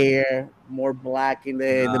 more hair, more black in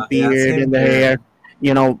the beard and the hair,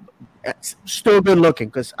 still good looking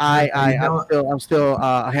because I'm still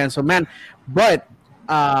a handsome man. But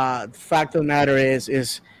fact of the matter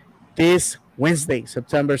is this Wednesday,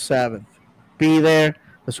 September 7th, be there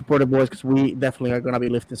to support the boys because we definitely are going to be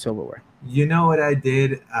lifting silverware. You know what I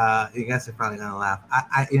did? You guys are probably gonna laugh.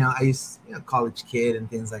 I used college kid and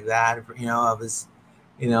things like that. I was,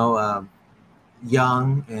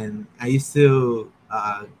 young, and I used to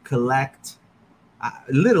collect,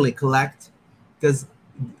 literally collect, because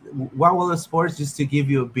Wild World of Sports used to give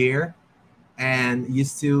you a beer, and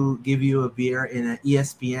used to give you a beer in an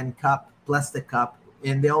ESPN cup, plastic cup,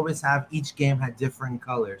 and they always have each game had different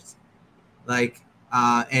colors, like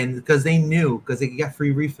and because they could get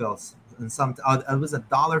free refills. And it was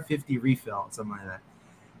 $1.50 refill, something like that.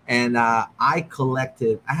 And I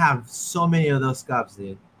have so many of those cups,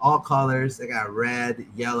 dude. All colors. I got red,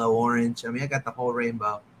 yellow, orange. I mean, I got the whole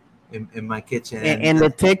rainbow in my kitchen. And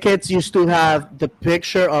the tickets used to have the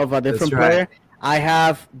picture of a different player. I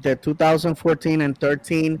have the 2014 and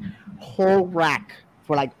 13 whole rack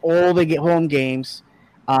for like all the home games.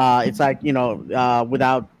 It's like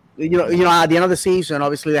without at the end of the season,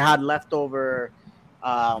 obviously they had leftover.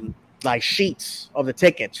 Like sheets of the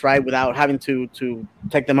tickets, right? Without having to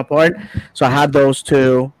take them apart. So I had those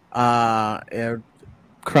two crown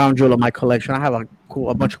jewel of my collection. I have a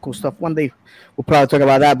bunch of cool stuff. One day we'll probably talk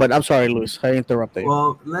about that. But I'm sorry, Luis, I interrupted you.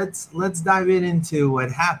 Well, let's dive into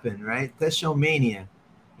what happened, right? Tesho-Mania.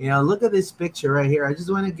 Look at this picture right here. I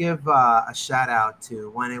just want to give a shout out to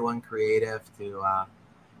 181 Creative, to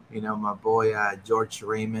my boy George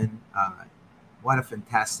Raymond. What a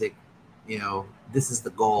fantastic. This is the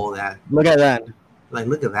goal that. Look at that. Like,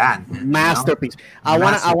 look at that, man, masterpiece. I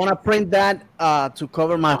wanna print that to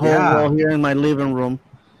cover my whole wall here in my living room.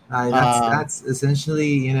 That's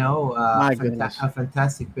essentially a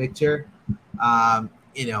fantastic picture.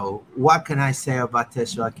 What can I say about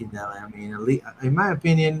Tesho Akindele? I mean, in my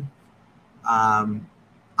opinion,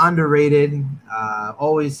 underrated,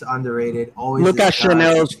 always underrated. Always. Look at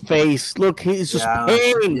Chanel's face. Look, he's just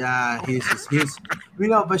pain. Yeah, he's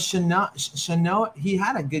but Chanel, he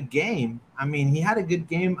had a good game. I mean, he had a good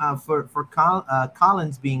game for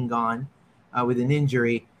Collins being gone with an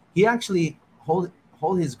injury. He actually hold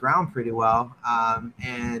his ground pretty well.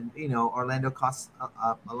 And Orlando caused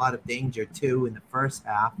a lot of danger too in the first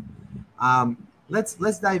half.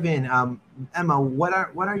 Let's dive in. Emma, what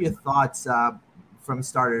are your thoughts? From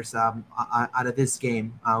starters out of this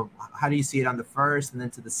game, how do you see it on the first and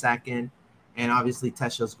then to the second, and obviously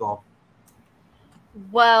Tesho's goal?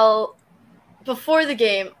 Well, before the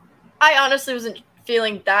game, I honestly wasn't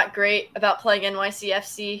feeling that great about playing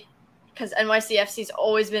NYCFC because NYCFC's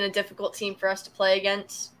always been a difficult team for us to play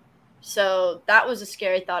against. So that was a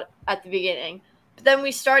scary thought at the beginning. But then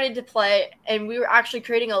we started to play, and we were actually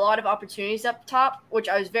creating a lot of opportunities up top, which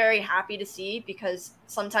I was very happy to see because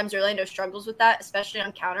sometimes Orlando struggles with that, especially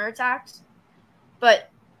on counterattacks. But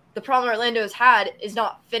the problem Orlando has had is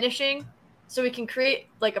not finishing. So we can create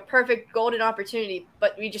like a perfect golden opportunity,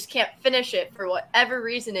 but we just can't finish it for whatever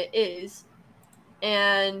reason it is.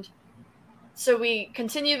 And so we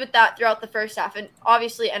continued with that throughout the first half. And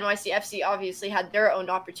obviously NYCFC obviously had their own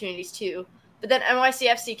opportunities too. But then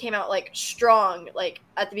NYCFC came out like strong, like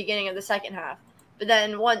at the beginning of the second half. But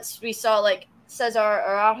then once we saw like Cesar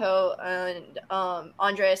Araujo and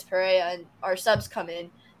Andreas Pereira and our subs come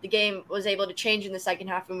in, the game was able to change in the second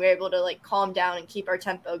half, and we were able to like calm down and keep our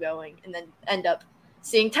tempo going, and then end up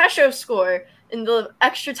seeing Tesho score in the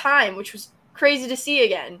extra time, which was crazy to see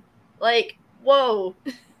again. Like, whoa.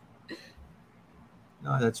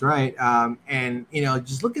 No, that's right. And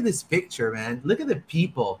just look at this picture, man. Look at the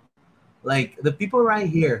people. Like the people right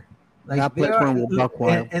here, like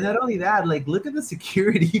and not only that, like look at the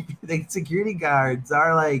security. The security guards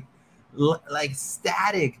are like like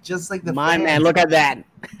static, just like the My fans. man, look at that.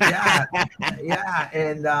 Yeah,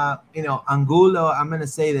 and Angulo. I'm gonna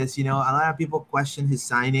say this. A lot of people question his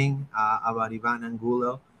signing about Ivan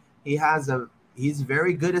Angulo. He's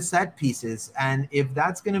very good at set pieces, and if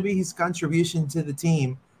that's gonna be his contribution to the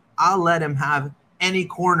team, I'll let him have any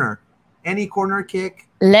corner kick.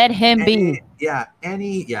 Let him be.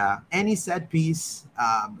 Any set piece.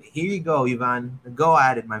 Here you go, Ivan. Go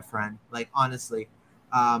at it, my friend. Like honestly,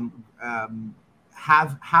 um, um,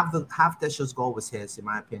 half Tesho's goal was his, in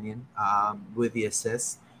my opinion, with the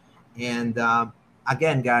assist. And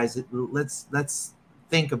again, guys, let's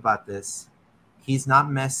think about this. He's not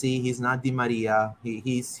Messi. He's not Di Maria.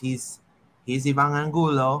 He's Ivan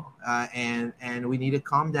Angulo, and we need to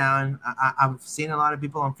calm down. I've seen a lot of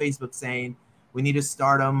people on Facebook saying we need to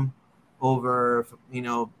start him over,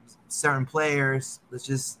 certain players. Let's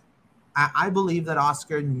just. I believe that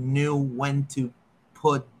Oscar knew when to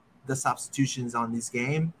put the substitutions on this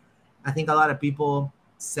game. I think a lot of people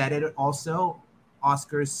said it also.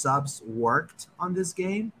 Oscar's subs worked on this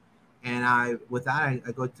game, and I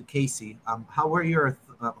go to Casey. How are your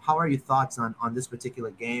thoughts on this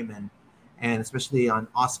particular game, and especially on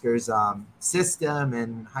Oscar's system,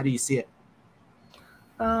 and how do you see it?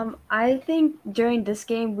 I think during this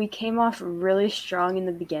game we came off really strong in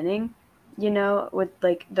the beginning, with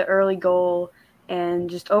like the early goal, and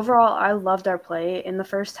just overall I loved our play in the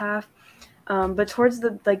first half. But towards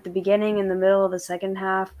the beginning and the middle of the second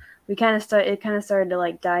half, it kind of started to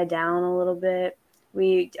like die down a little bit.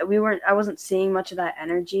 I wasn't seeing much of that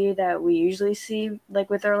energy that we usually see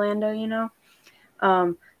like with Orlando.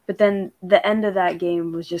 But then the end of that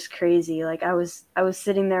game was just crazy. Like I was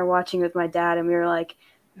sitting there watching with my dad, and we were like,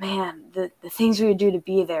 man, the things we would do to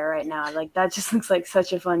be there right now, like that just looks like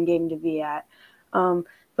such a fun game to be at.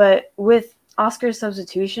 But with Oscar's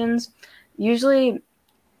substitutions, usually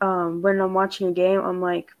when I'm watching a game, I'm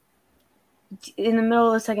like, in the middle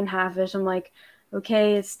of the second half-ish, I'm like,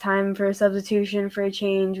 okay, it's time for a substitution, for a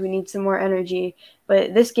change. We need some more energy.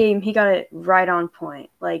 But this game, he got it right on point.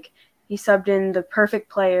 Like, he subbed in the perfect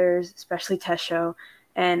players, especially Tesho,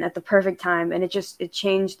 and at the perfect time, and it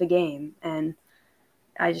changed the game. And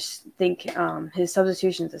I just think his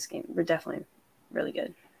substitutions this game were definitely really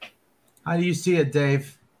good. How do you see it,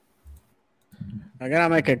 Dave? I'm gonna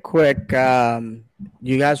make it quick.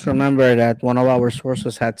 You guys remember that one of our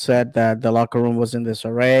sources had said that the locker room was in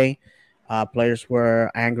disarray. Players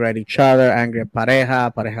were angry at each other, angry at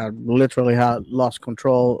Pareja. Pareja literally had lost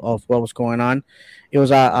control of what was going on. It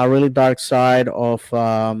was a really dark side of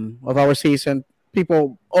our season.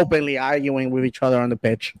 People openly arguing with each other on the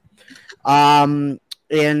pitch. And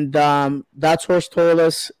that source told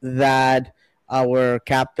us that our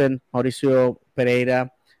captain, Mauricio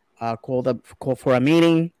Pereira, called for a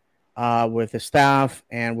meeting with the staff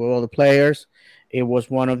and with all the players. It was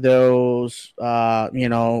one of those,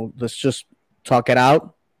 let's just talk it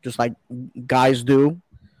out, just like guys do,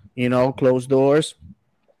 closed doors.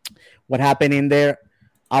 What happened in there,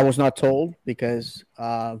 I was not told because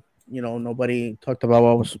nobody talked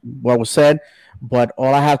about what was said. But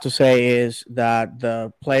all I have to say is that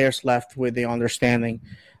the players left with the understanding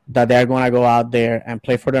that they're going to go out there and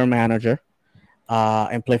play for their manager,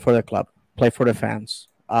 and play for the club, play for the fans.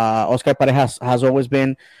 Oscar Pareja has always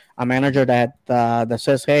been a manager that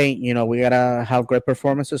says, hey, we gotta have great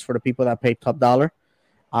performances for the people that pay top dollar.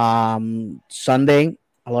 Sunday,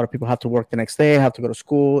 a lot of people have to work the next day, have to go to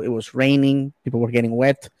school. It was raining, people were getting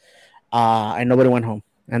wet, and nobody went home.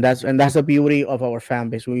 And that's the beauty of our fan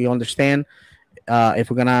base. We understand if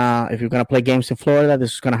you're gonna play games in Florida,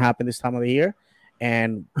 this is gonna happen this time of the year,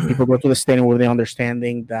 and people go to the stadium with the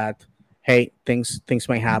understanding that, hey, things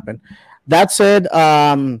may happen. That said,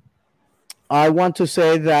 I want to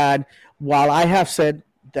say that while I have said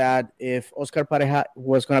that if Oscar Pareja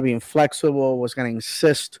was going to be inflexible, was going to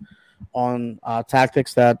insist on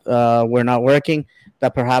tactics that were not working,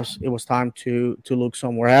 that perhaps it was time to look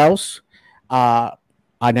somewhere else.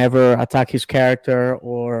 I never attack his character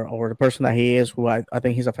or the person that he is, who I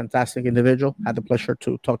think he's a fantastic individual. Had the pleasure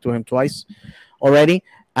to talk to him twice already.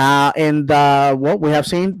 And what we have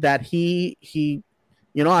seen that he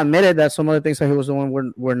admitted that some of the things that he was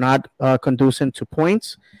doing were not conducive to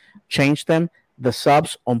points, changed them. The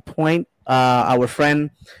subs on point. Our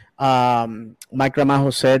friend Mike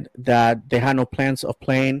Ramajo said that they had no plans of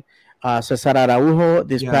playing Cesar Araujo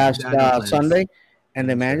this past Sunday, and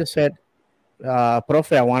the manager said,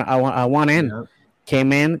 "Profe, I want in." Yep.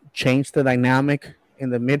 Came in, changed the dynamic in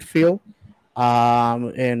the midfield.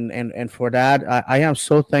 And for that, I am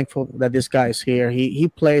so thankful that this guy is here. He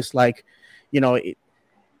plays like,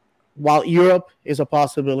 while Europe is a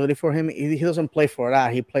possibility for him, he doesn't play for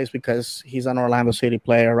that. He plays because he's an Orlando City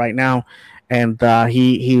player right now, and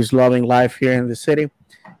he's loving life here in the city.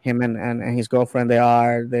 Him and his girlfriend,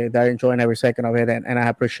 they're enjoying every second of it, and I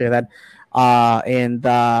appreciate that. And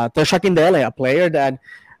Tesho Akindele, a player that,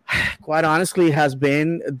 quite honestly, has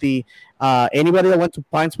been the anybody that went to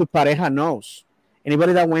Pints with Pareja knows.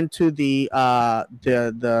 Anybody that went to the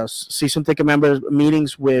season ticket members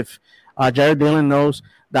meetings with Jared Dillon knows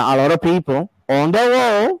that a lot of people on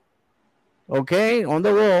the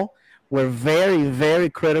wall, were very, very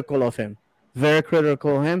critical of him. Very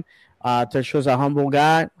critical of him. Tesho's a humble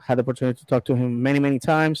guy. Had the opportunity to talk to him many, many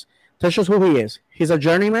times. Tesho's who he is. He's a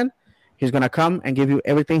journeyman. He's going to come and give you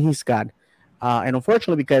everything he's got. And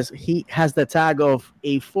unfortunately, because he has the tag of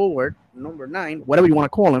a forward, number 9, whatever you want to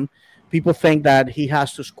call him, people think that he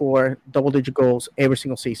has to score double-digit goals every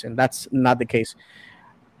single season. That's not the case.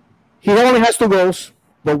 He only has 2 goals,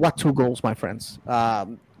 but what 2 goals, my friends?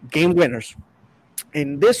 Game winners.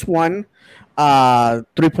 In this one,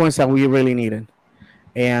 3 points that we really needed.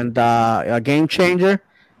 And a game changer.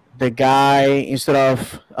 The guy, instead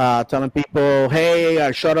of telling people,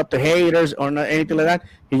 hey, shut up the haters or not, anything like that,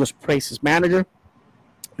 he just praised his manager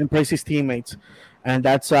and praised his teammates. And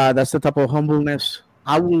that's the type of humbleness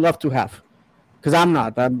I would love to have. Because I'm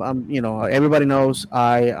not. I'm everybody knows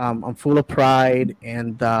I'm full of pride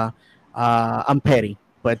and I'm petty.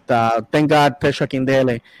 But thank God Tesho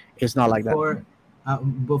Akindele is not like that.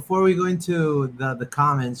 Before we go into the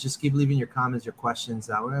comments, just keep leaving your comments, your questions.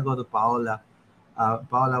 We're going to go to Paola.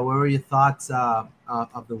 Paola, what were your thoughts of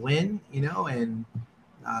the win, and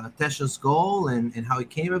Tesho's goal and how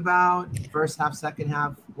it came about? First half, second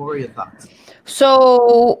half, what were your thoughts?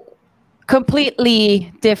 So,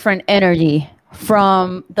 completely different energy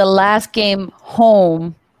from the last game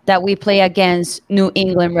home that we play against New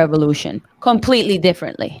England Revolution. Completely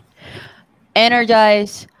differently.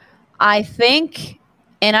 Energized. I think,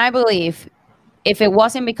 and I believe, if it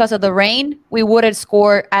wasn't because of the rain, we would have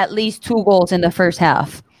scored at least 2 goals in the first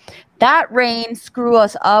half. That rain screwed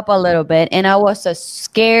us up a little bit, and I was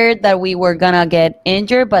scared that we were going to get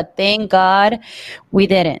injured, but thank God we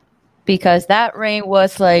didn't, because that rain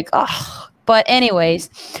was like, oh. But anyways,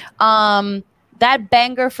 that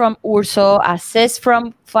banger from Urso, assist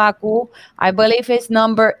from Facu, I believe it's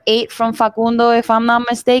number 8 from Facundo, if I'm not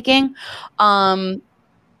mistaken.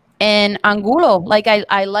 And Angulo, like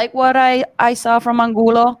I like what I saw from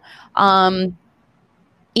Angulo.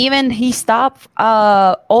 Even he stopped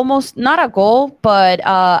almost not a goal, but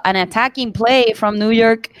an attacking play from New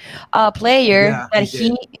York player that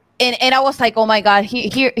he and I was like, oh my God,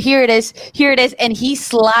 here it is, and he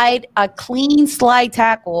slide a clean slide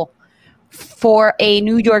tackle for a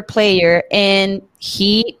New York player, and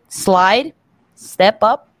he step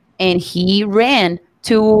up, and he ran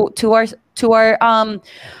to our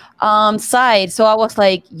side. So I was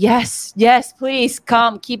like, yes, please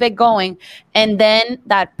come, keep it going. And then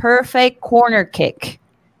that perfect corner kick,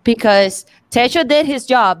 because Tesho did his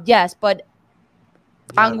job, yes, but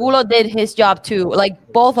Angulo did his job too.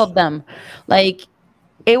 Like both of them, like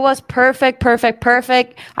it was perfect.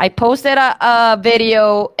 I posted a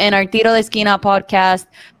video in our Tiro de Esquina podcast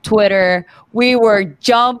Twitter. We were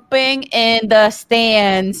jumping in the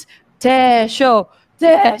stands. Tesho,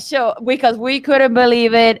 because we couldn't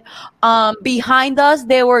believe it. Behind us,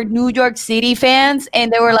 there were New York City fans,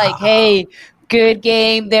 and they were like, hey, good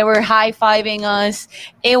game. They were high-fiving us.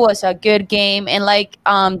 It was a good game. And like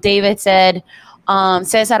David said,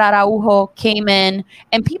 Cesar Araujo came in,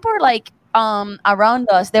 and people are like, around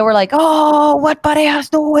us, they were like, oh, what Pareja's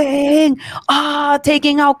doing?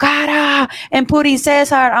 Taking out Cara and putting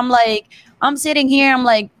Cesar. I'm sitting here, I'm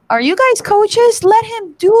like, are you guys coaches? Let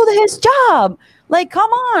him do his job. Like,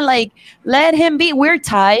 come on, like, let him be. We're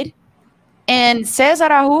tied. And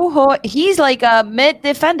Cesar Araujo, he's like a mid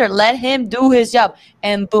defender. Let him do his job.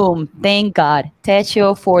 And boom, thank God,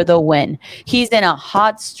 Tesho for the win. He's in a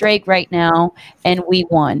hot streak right now, and we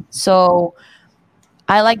won. So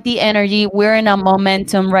I like the energy. We're in a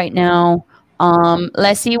momentum right now.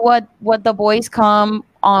 Let's see what the boys come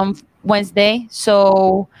on Wednesday.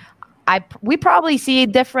 So we probably see a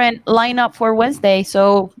different lineup for Wednesday.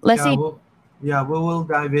 So let's see. We will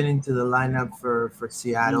dive into the lineup for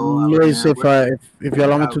Seattle. Luis, if you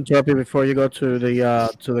allow me to interrupt you before you go to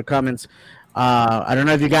the comments, I don't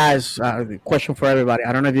know if you guys. Question for everybody.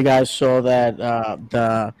 I don't know if you guys saw that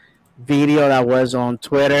the video that was on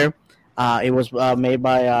Twitter. It was made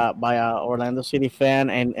by a Orlando City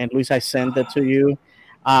fan, and Luis, I sent it to you.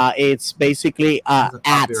 It's basically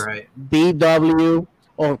at BW.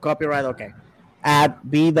 Oh, copyright. Okay, at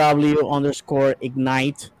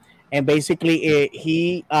BW_Ignite. and basically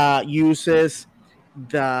he uses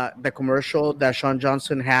the commercial that Sean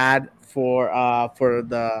Johnson had for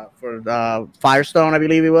the Firestone, I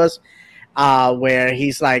believe it was, where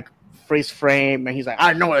he's like freeze frame and he's like,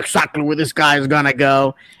 I know exactly where this guy is gonna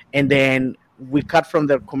go, and then we cut from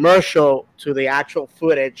the commercial to the actual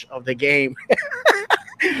footage of the game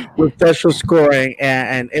with Tesho scoring,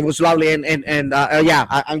 and it was lovely. And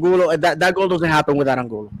yeah, Angulo, that goal doesn't happen without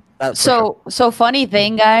Angulo. That's for sure. So funny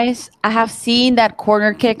thing, guys. I have seen that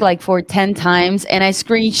corner kick like for 10 times, and I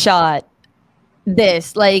screenshot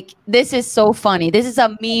this. Like, this is so funny. This is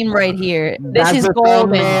a meme right here. This That's is the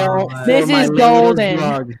golden. thumbnail for This my is latest golden.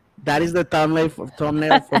 vlog. That is the thumbnail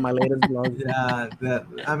for my latest vlog. Yeah,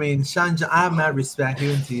 I mean, Sean, I have mad respect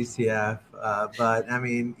even to UCF, but I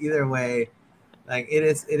mean, either way, like it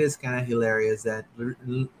is kind of hilarious that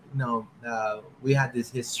we had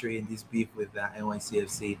this history and this beef with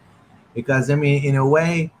NYCFC, because I mean, in a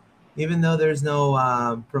way, even though there's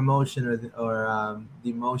no promotion or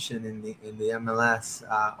demotion in the MLS,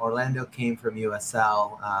 Orlando came from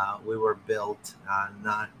USL. We were built,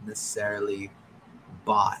 not necessarily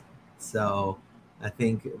bought. So I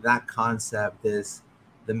think that concept is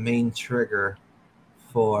the main trigger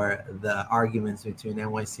for the arguments between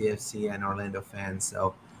NYCFC and Orlando fans.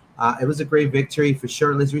 So it was a great victory for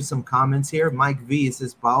sure. Let's read some comments here. Mike V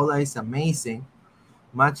says, Paola is amazing.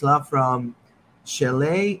 Much love from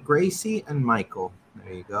Shelley, Gracie, and Michael.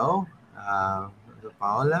 There you go.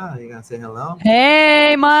 Paola, are you going to say hello?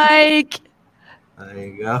 Hey, Mike. There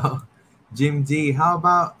you go. Jim D, how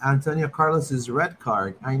about Antonio Carlos's red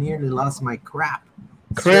card? I nearly lost my crap.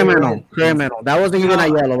 Criminal. That wasn't even a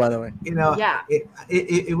yellow, by the way. Yeah.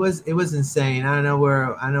 It was insane. I don't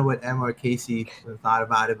know what Emma or Casey thought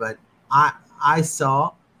about it, but I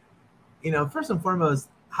saw, first and foremost,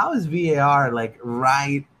 how is VAR like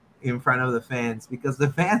right in front of the fans? Because the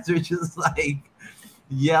fans are just like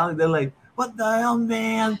yelling. They're like, "What the hell,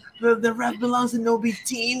 man? The ref belongs to no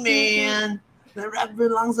BT, man. The ref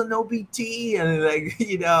belongs to no BT." And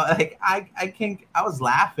like, I can't. I was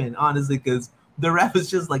laughing honestly because the ref was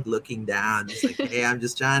just like looking down, just like, "Hey, I'm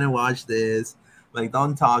just trying to watch this. Like,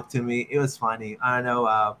 don't talk to me." It was funny. I don't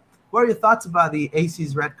know. What are your thoughts about the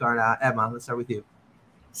AC's red card, Emma? Let's start with you.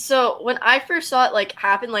 So when I first saw it like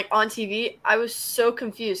happen like on TV, I was so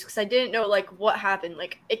confused because I didn't know like what happened.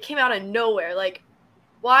 Like, it came out of nowhere. Like,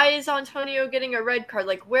 why is Antonio getting a red card?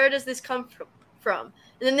 Like, where does this come from?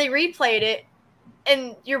 And then they replayed it,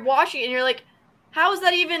 and you're watching it, and you're like, how is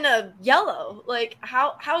that even a yellow? Like,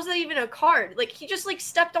 how is that even a card? Like, he just like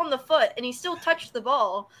stepped on the foot, and he still touched the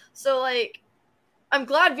ball. So like, I'm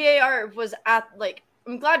glad VAR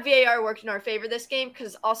worked in our favor this game,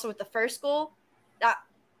 because also with the first goal, that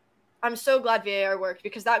I'm so glad VAR worked,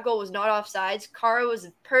 because that goal was not offsides. Kara was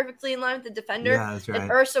perfectly in line with the defender, Yeah, that's right. and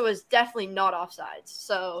Ursa was definitely not offsides.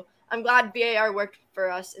 So I'm glad VAR worked for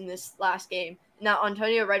us in this last game. Now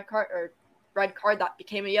Antonio red card that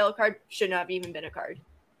became a yellow card shouldn't have even been a card.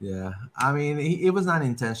 Yeah, I mean, it was not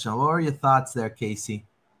intentional. What were your thoughts there, Casey?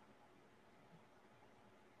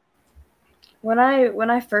 When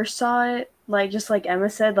I first saw it, like just like Emma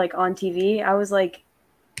said, like on TV, I was like,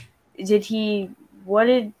 what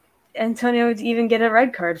did Antonio even get a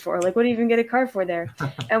red card for? Like, what did he even get a card for there?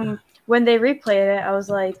 And when they replayed it, I was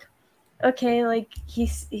like, okay, like he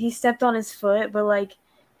stepped on his foot, but like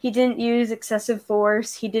he didn't use excessive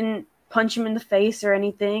force. He didn't punch him in the face or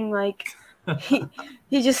anything. Like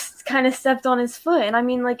he just kind of stepped on his foot. And I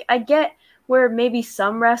mean, like, I get where maybe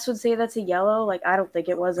some refs would say that's a yellow. Like, I don't think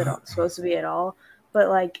it was supposed to be at all. But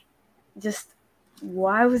like, just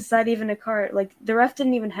why was that even a card? Like, the ref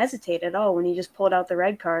didn't even hesitate at all when he just pulled out the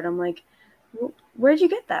red card. I'm like, where'd you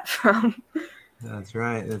get that from? That's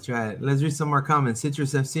right. Let's read some more comments.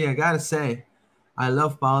 Citrus FC, I gotta say, I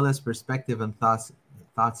love Paola's perspective and thoughts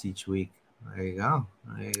each week. There you go.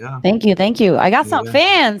 Thank you. I got some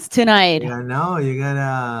fans tonight. Yeah, no, you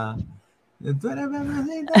gotta.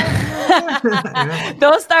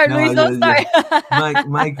 Don't start, Luis. Don't start.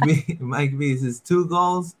 Mike B says 2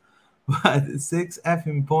 goals, but 6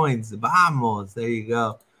 effing points. Vamos. There you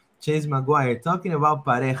go. Chase Maguire, talking about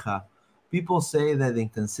Pareja. People say that the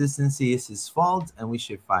inconsistency is his fault and we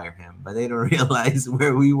should fire him, but they don't realize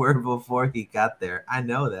where we were before he got there. I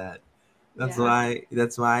know that. That's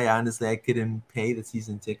why honestly I couldn't pay the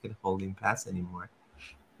season ticket holding pass anymore.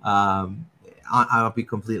 I'll be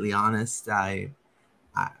completely honest. I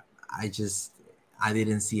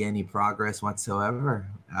didn't see any progress whatsoever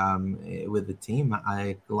with the team.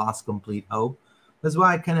 I lost complete hope. That's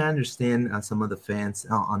why I kind of understand some of the fans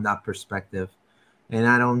on that perspective, and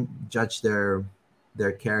I don't judge their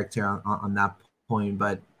character on that point.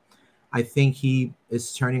 But I think he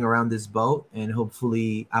is turning around this boat, and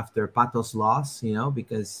hopefully after Pato's loss,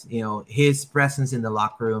 because his presence in the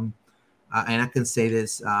locker room, and I can say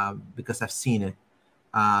this because I've seen it,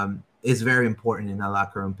 is very important in the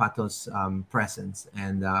locker room. Pato's presence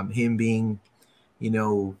and him being,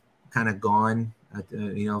 kind of gone,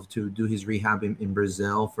 to do his rehab in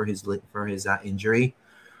Brazil for his injury.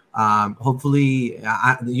 Hopefully,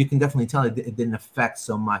 you can definitely tell it didn't affect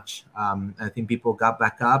so much. I think people got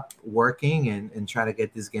back up working and try to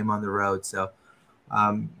get this game on the road. So,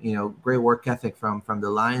 great work ethic from the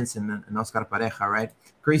Lions and Oscar Pareja, right?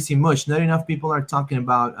 Crazy Mush. Not enough people are talking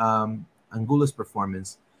about Angulo's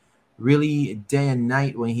performance. Really, day and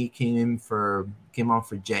night when he came on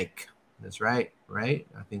for Jake. That's right?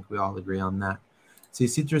 I think we all agree on that. See,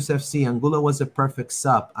 Citrus FC, Angulo was a perfect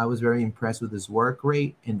sub. I was very impressed with his work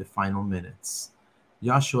rate in the final minutes.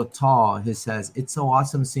 Joshua Tall, he says, it's so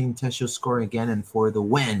awesome seeing Tesho score again and for the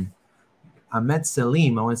win. Ahmed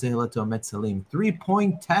Salim, I want to say hello to Ahmed Salim.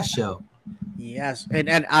 3-point Tesho. Yes,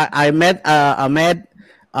 and I met Ahmed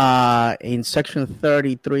in section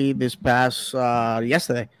 33 this past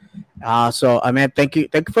yesterday. So Ahmed, thank you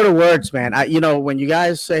for the words, man. When you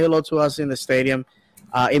guys say hello to us in the stadium,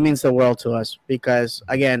 it means the world to us because,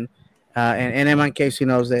 again, and Nycfc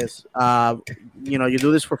knows this. You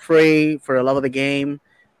do this for free, for the love of the game,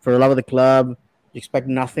 for the love of the club. You expect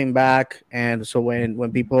nothing back, and so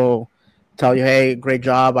when people tell you, "Hey, great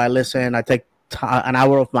job," I listen. I take an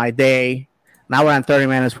hour of my day, an hour and 30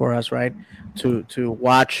 minutes for us, right, to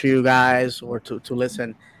watch you guys or to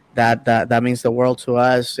listen. That means the world to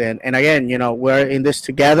us. And again, we're in this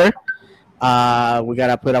together. We got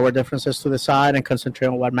to put our differences to the side and concentrate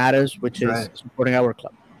on what matters, which is supporting our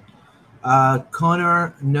club.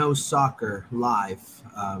 Connor No Soccer live.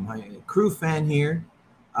 Crew fan here.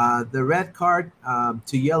 The red card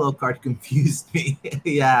to yellow card confused me.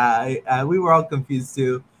 Yeah, we were all confused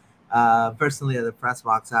too. Personally, at the press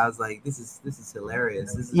box, I was like, "This is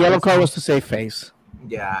hilarious." Yellow card was to save face.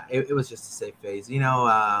 Yeah, it was just to save face.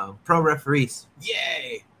 Pro referees,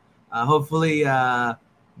 yay! Hopefully,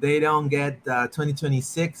 they don't get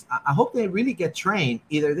 2026. I hope they really get trained.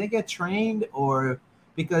 Either they get trained or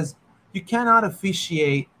because you cannot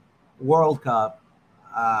officiate World Cup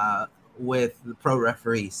with the pro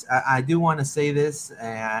referees. I do want to say this.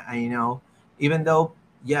 Even though,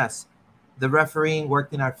 yes, the refereeing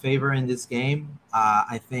worked in our favor in this game,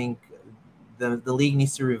 I think the league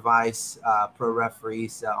needs to revise pro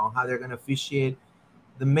referees on how they're going to officiate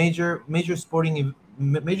the major sport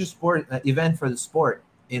event for the sport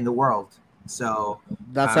in the world. So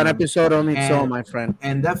that's an episode on its own, my friend.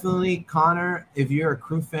 And definitely, Connor, if you're a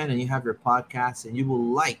Crew fan and you have your podcast and you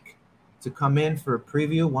would like to come in for a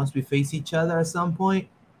preview once we face each other at some point,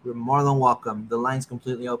 you're more than welcome. The line's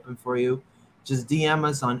completely open for you. Just DM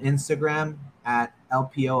us on Instagram at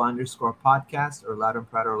LPO_podcast or Loud and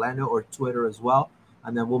Proud Orlando, or Twitter as well,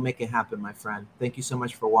 and then we'll make it happen, my friend. Thank you so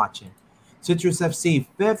much for watching. Citrus FC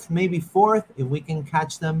 5th, maybe 4th if we can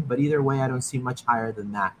catch them, but either way, I don't see much higher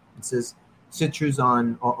than that. It says Citrus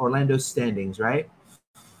on Orlando's standings, right?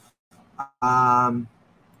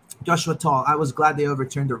 Joshua Tall, I was glad they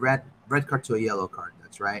overturned the red card to a yellow card.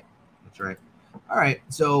 That's right. All right,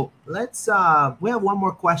 so let's we have one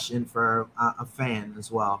more question for a fan as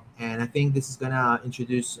well, and I think this is gonna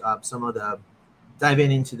introduce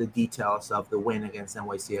diving into the details of the win against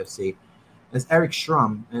NYCFC. It's Eric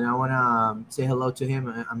Schrum, and I want to say hello to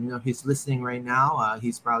him. He's listening right now.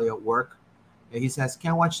 He's probably at work. He says,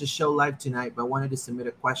 can't watch the show live tonight, but wanted to submit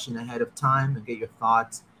a question ahead of time and get your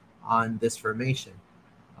thoughts on this formation.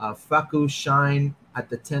 Faku shined at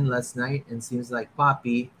the 10 last night, and seems like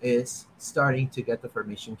Papi is starting to get the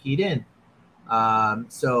formation keyed in.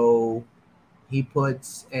 So he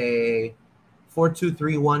puts a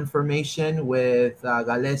 4-2-3-1 formation with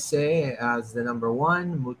Galese as the number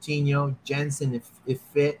 1, Moutinho, Jensen if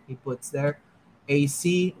fit, he puts there,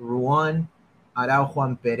 AC, Ruan, Araujo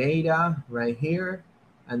and Pereira right here,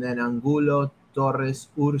 and then Angulo, Torres,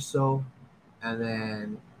 Urso, and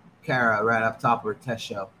then Cara right up top or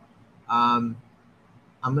Tesho.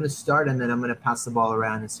 I'm going to start, and then I'm going to pass the ball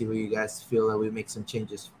around and see where you guys feel that we make some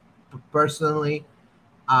changes. Personally,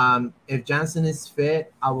 if Jansen is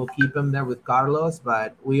fit, I will keep him there with Carlos,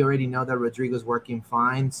 but we already know that Rodrigo's working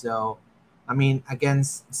fine. So,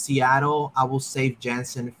 against Seattle, I will save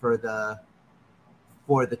Jansen for the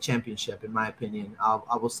championship, in my opinion.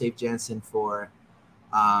 I will save Jansen for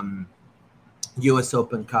U.S.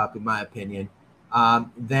 Open Cup, in my opinion.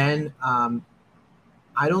 Then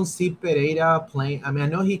I don't see Pereira playing. I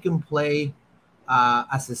know he can play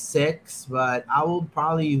as a 6, but I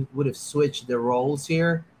would have switched the roles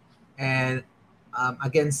here. And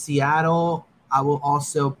Against Seattle, I will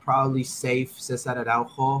also probably save Cesar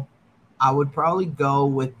Araujo. I would probably go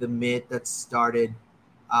with the mid that started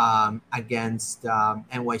against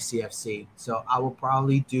NYCFC. So I will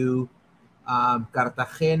probably do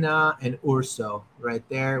Cartagena and Urso right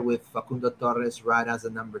there with Facundo Torres right as a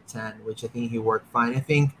number 10, which I think he worked fine. I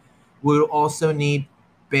think we'll also need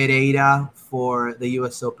Pereira for the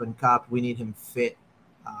US Open Cup. We need him fit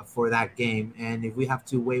for that game. And if we have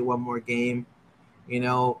to wait one more game, you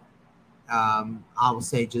know, I would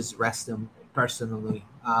say just rest him personally.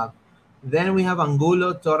 Then we have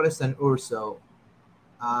Angulo, Torres, and Urso.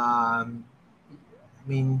 I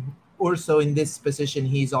mean, Urso in this position,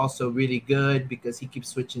 he's also really good because he keeps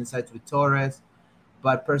switching sides with Torres.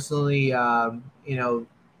 But personally, Angulo,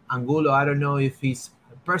 I don't know if he's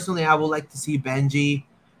personally. I would like to see Benji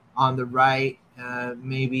on the right.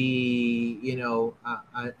 Maybe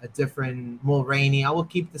a different Mulroney. I will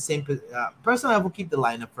keep the same. Personally, I will keep the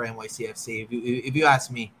lineup for NYCFC. If you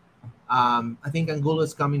ask me, I think Angulo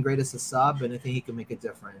is coming great as a sub, and I think he can make a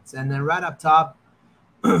difference. And then right up top,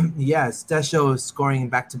 yes, Tesho is scoring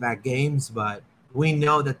back-to-back games, but we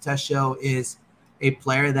know that Tesho is a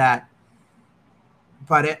player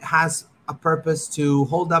but it has a purpose to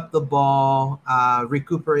hold up the ball,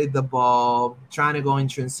 recuperate the ball, trying to go in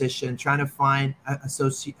transition, trying to find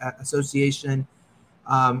association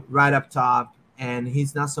right up top, and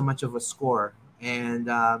he's not so much of a scorer.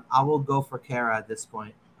 And I will go for Kara at this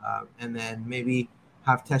point, and then maybe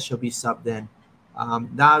have Tesho be subbed in.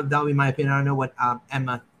 That would be my opinion. I don't know what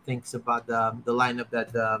Emma thinks about the lineup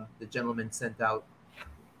that the gentleman sent out.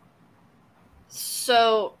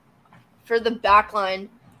 So, for the back line,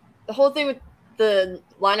 the whole thing with the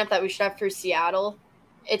lineup that we should have for Seattle,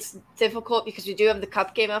 it's difficult because we do have the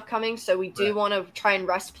cup game upcoming, so we do want to try and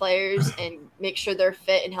rest players and make sure they're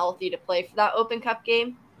fit and healthy to play for that Open Cup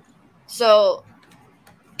game. So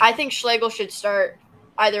I think Schlegel should start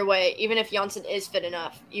either way, even if Janssen is fit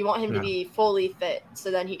enough. You want him to be fully fit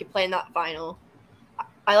so then he can play in that final.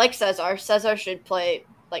 I like Cesar. Cesar should play.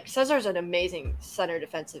 Like, Cesar's an amazing center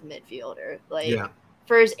defensive midfielder.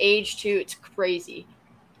 For his age, too, it's crazy.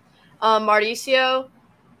 Mauricio,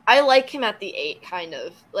 I like him at the 8, kind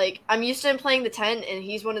of. Like, I'm used to him playing the 10, and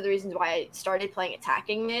he's one of the reasons why I started playing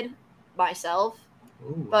attacking mid myself.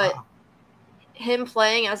 Ooh, but wow. him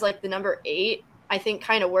playing as, like, the number 8, I think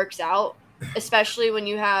kind of works out, especially when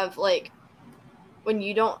you have, like, when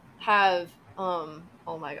you don't have,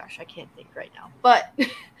 oh my gosh, I can't think right now. But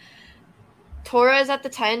Torres at the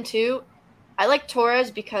 10, too. I like Torres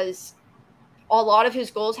because a lot of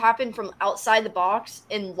his goals happen from outside the box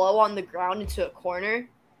and low on the ground into a corner.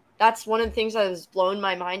 That's one of the things that has blown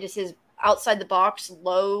my mind is his outside the box,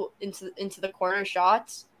 low into the corner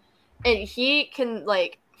shots. And he can,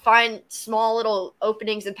 like, find small little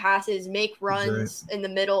openings and passes, make runs in the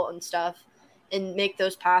middle and stuff, and make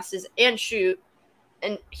those passes and shoot.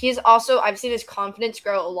 And he's also, I've seen his confidence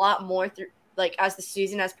grow a lot more through, like, as the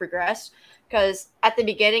season has progressed. Because at the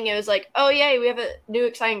beginning, it was like, oh, yay, we have a new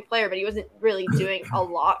exciting player, but he wasn't really doing a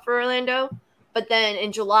lot for Orlando. But then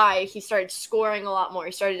in July, he started scoring a lot more.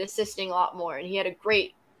 He started assisting a lot more, and he had a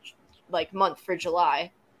great, like, month for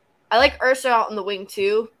July. I like Urso out on the wing,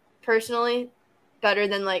 too, personally, better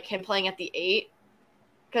than, like, him playing at the 8.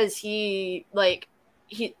 Because he,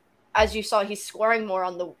 as you saw, he's scoring more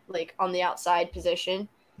on the outside position.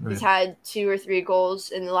 Right. He's had 2 or 3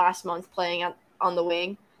 goals in the last month playing on the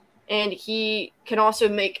wing. And he can also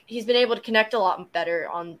he's been able to connect a lot better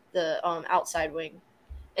on the outside wing.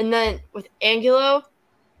 And then with Angulo,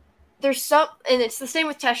 there's some, and it's the same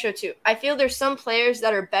with Tesho too. I feel there's some players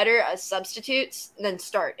that are better as substitutes than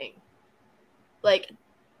starting. Like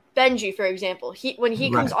Benji, for example, when he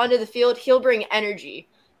comes onto the field, he'll bring energy.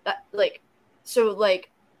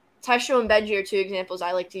 Tesho and Benji are 2 examples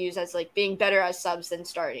I like to use as, like, being better as subs than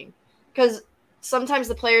starting. Because sometimes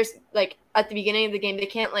the players, like, at the beginning of the game, they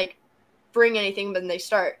can't, like, bring anything when they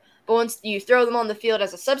start. But once you throw them on the field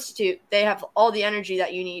as a substitute, they have all the energy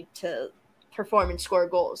that you need to perform and score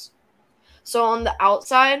goals. So on the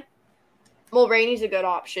outside, Mulroney's a good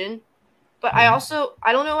option. But I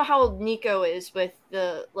don't know how Nico is with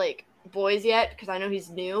the, like, boys yet, because I know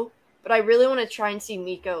he's new. But I really want to try and see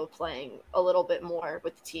Nico playing a little bit more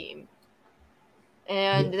with the team.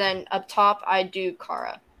 And then up top, I do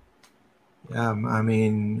Kara. I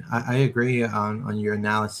mean, I agree on your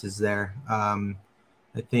analysis there. I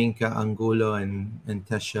think Angulo and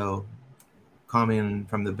Tesho coming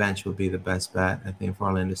from the bench would be the best bet, I think, for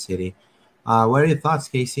Orlando City. What are your thoughts,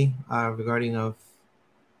 Casey, regarding of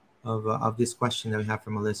this question that we have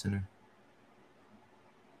from a listener?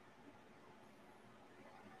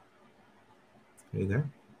 Are you there?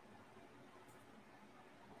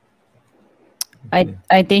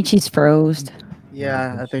 I think she's froze.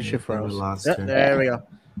 Yeah, I think she we froze. lost Yep, her. there we go.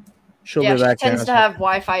 She'll Yeah, be she back. tends to have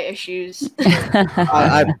Wi-Fi issues.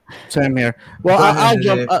 I same here. Well, Go ahead, I'll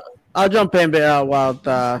jump. Jose. I'll jump in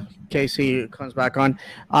while Casey comes back on.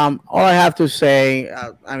 All I have to say,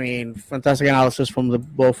 I mean, fantastic analysis from the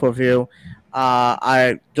both of you.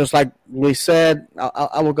 I just like we said,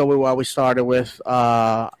 I will go with what we started with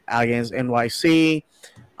against NYC.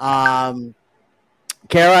 Um,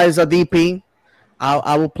 Kara is a DP.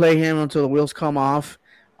 I will play him until the wheels come off.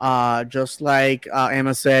 Just like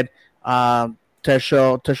Emma said,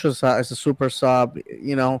 Tesho is a super sub.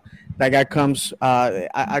 You know, that guy comes.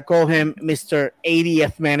 I call him Mister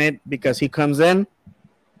 80th minute because he comes in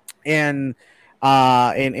and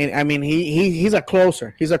and I mean he's a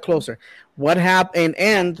closer. He's a closer. What happened?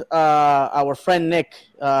 And our friend Nick,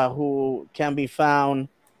 who can be found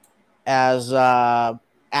as at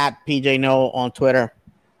PJ No on Twitter,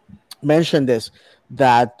 mentioned this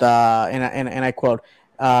that and I quote,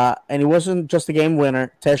 and it wasn't just a game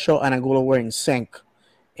winner. Tesho and Angulo were in sync,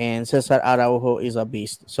 and Cesar Araujo is a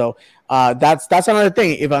beast. So that's another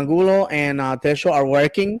thing. If Angulo and Tesho are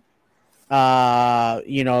working,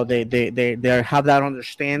 you know, they have that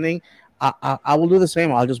understanding. I will do the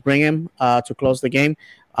same. I'll just bring him to close the game.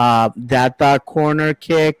 That corner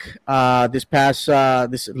kick last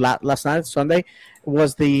night Sunday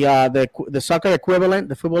was the soccer equivalent,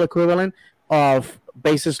 the football equivalent of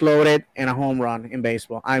bases loaded and a home run in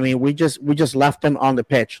baseball. I mean, we just left them on the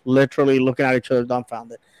pitch, literally looking at each other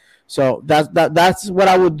dumbfounded. So that's what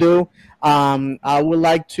I would do. I would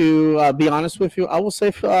like to be honest with you. I will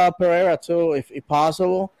say Pereira too, if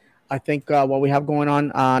possible. I think what we have going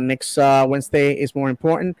on next Wednesday is more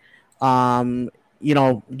important. You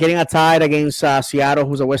know, getting a tie against Seattle,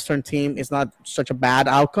 who's a Western team, is not such a bad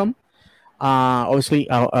outcome. Obviously,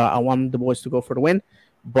 I want the boys to go for the win,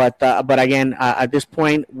 but again, at this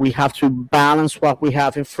point, we have to balance what we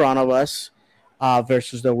have in front of us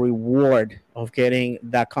versus the reward of getting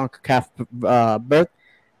that CONCACAF berth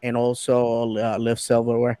and also live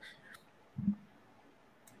silverware.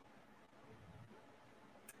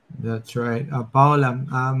 That's right. Paola,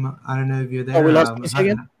 I don't know if you're there. Oh, we lost Casey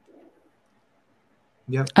again?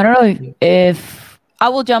 Yep. I don't know if I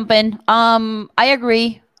will jump in. I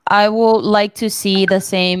agree. I would like to see the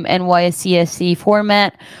same NYCFC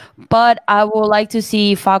format, but I would like to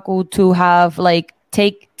see Facu to have like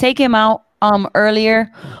take him out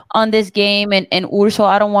earlier on this game, and Urso.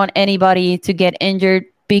 I don't want anybody to get injured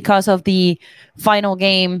because of the final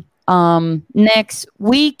game next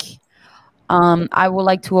week. I would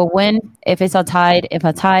like to a win. If it's a tied, if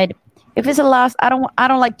it's a loss, I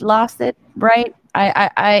don't like lost it, right?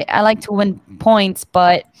 I like to win points,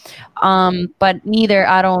 but neither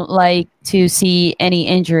I don't like to see any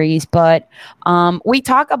injuries. But we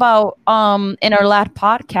talk about in our last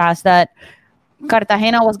podcast that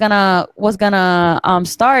Cartagena was gonna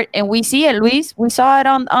start, and we see it, Luis. We saw it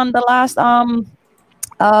on the last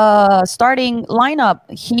starting lineup.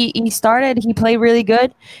 He started, he played really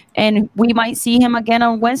good, and we might see him again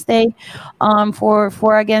on Wednesday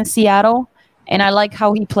for against Seattle, and I like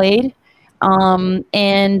how he played.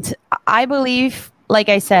 And I believe, like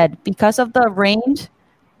I said, because of the range,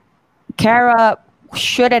 Kara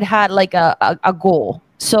should have had like a goal.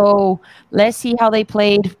 So let's see how they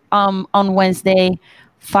played on Wednesday.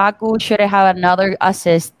 Facu should have had another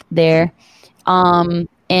assist there. And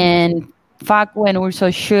Facu and Urso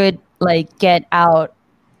should like get out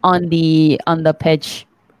on the pitch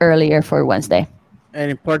earlier for Wednesday. And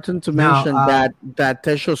important to mention that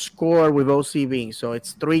Tesho scored with OCB, so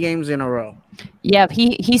it's 3 games in a row. Yeah,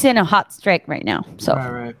 he's in a hot streak right now. So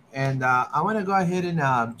right. And I want to go ahead and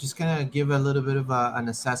just kind of give a little bit of an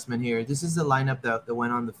assessment here. This is the lineup that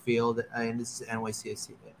went on the field, and this is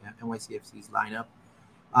NYCFC's lineup.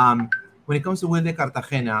 When it comes to Wilde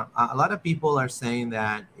Cartagena, a lot of people are saying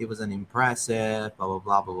that it was an impressive, blah, blah,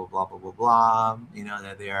 blah, blah, blah, blah, blah, blah, blah. You know,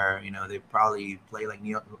 that they probably play like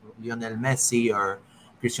Lionel Messi or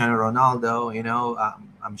Cristiano Ronaldo, you know,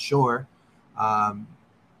 I'm sure.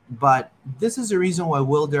 But this is the reason why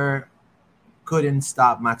Wilder couldn't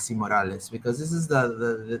stop Maxi Morales, because this is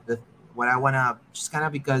the what I want to just kind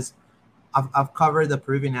of, because I've covered the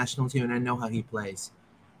Peruvian national team and I know how he plays.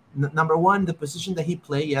 Number one, the position that he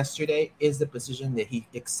played yesterday is the position that he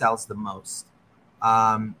excels the most.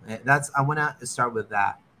 I want to start with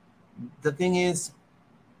that. The thing is,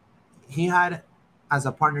 he had as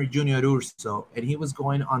a partner Junior Urso, and he was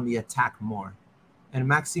going on the attack more. And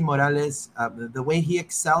Maxi Morales, the way he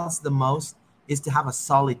excels the most is to have a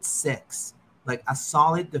solid 6, like a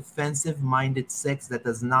solid defensive-minded 6 that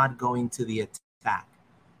does not go into the attack.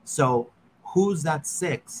 So who's that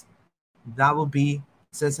 6? that will be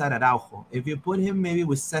Cesar Araujo. If you put him maybe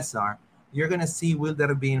with Cesar, you're going to see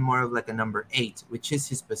Wilder being more of like a number 8, which is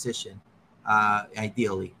his position,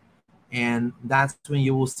 ideally. And that's when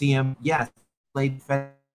you will see him, yes, play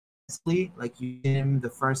defensively, like you see him the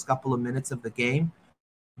first couple of minutes of the game.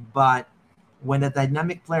 But when a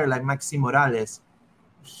dynamic player like Maxi Morales,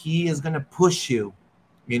 he is going to push you,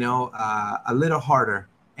 a little harder.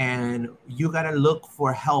 And you got to look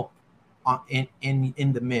for help in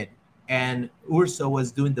the mid. And Urso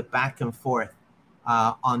was doing the back and forth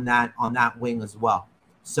on that wing as well.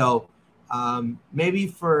 So maybe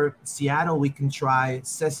for Seattle, we can try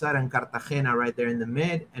Cesar and Cartagena right there in the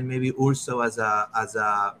mid, and maybe Urso as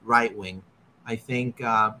a right wing. I think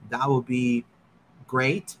that would be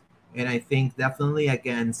great. And I think definitely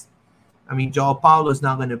against, Joao Paulo is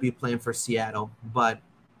not going to be playing for Seattle, but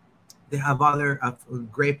they have other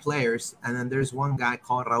great players. And then there's one guy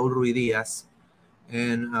called Raul Ruiz,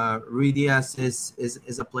 and Ruiz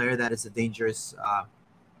is a player that is a dangerous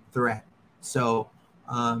threat. So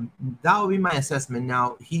that would be my assessment.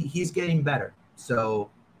 Now he's getting better. So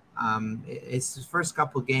it's his first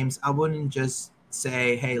couple of games. I wouldn't just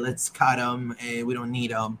say, hey, let's cut him and we don't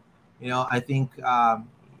need him. I think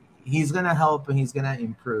he's going to help and he's going to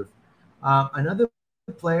improve. Another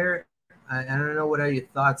player, I don't know, what are your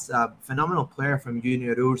thoughts? Phenomenal player from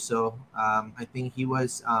Junior Urso. I think he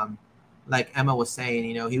was, like Emma was saying,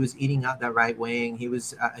 he was eating out that right wing. He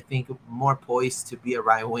was, I think, more poised to be a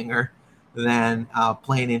right winger than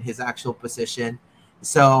playing in his actual position.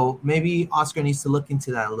 So maybe Oscar needs to look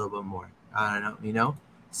into that a little bit more. I don't know,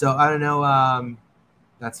 So I don't know.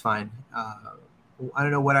 That's fine. I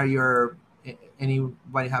don't know. What are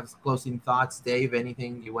anybody have closing thoughts? Dave,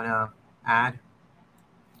 anything you want to add?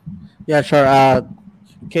 Yeah, sure.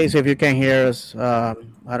 Casey, if you can hear us, I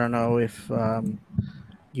don't know if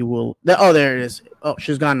you will. Oh, there it is. Oh,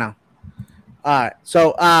 she's gone now. All right.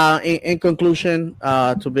 So, in conclusion,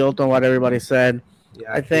 to build on what everybody said,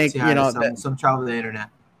 yeah, I think some trouble with the internet.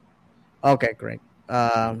 Okay, great.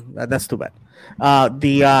 That's too bad.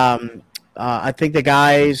 I think the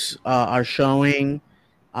guys are showing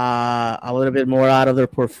a little bit more out of their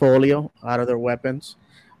portfolio, out of their weapons.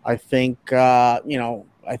 I think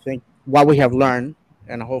I think what we have learned,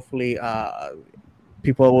 and hopefully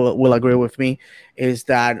people will agree with me, is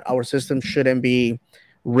that our system shouldn't be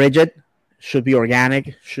rigid, should be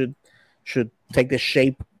organic, should take the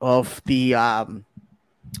shape of the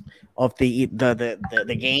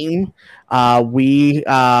game.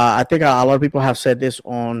 I think a lot of people have said this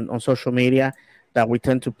on social media, that we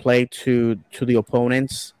tend to play to the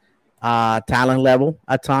opponent's talent level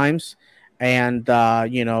at times. And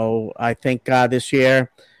I think this year,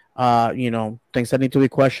 things that need to be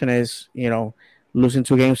questioned is losing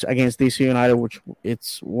 2 games against DC United, which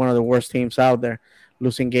it's one of the worst teams out there.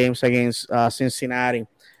 Losing games against Cincinnati.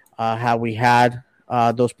 Had we had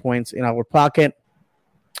those points in our pocket,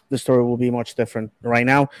 the story will be much different. Right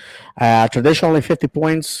now, traditionally 50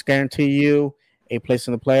 points guarantee you a place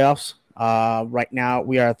in the playoffs. Right now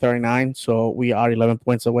we are at 39, so we are 11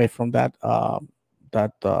 points away from that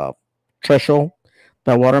threshold,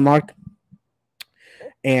 that watermark.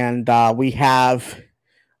 And we have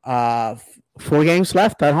 4 games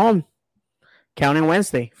left at home, counting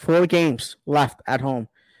Wednesday. 4 games left at home.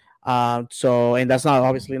 And that's not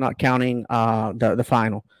obviously not counting the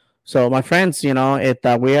final. So, my friends, we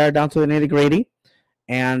are down to the nitty gritty,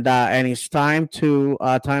 and it's time to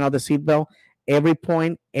tighten out the seatbelt. Every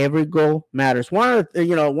point, every goal matters. One of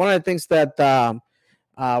the things that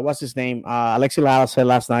what's his name, Alexi Lalas said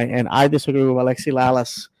last night, and I disagree with Alexi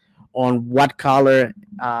Lalas on what color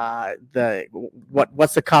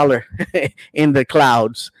what's the color in the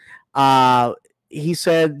clouds. He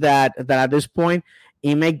said that at this point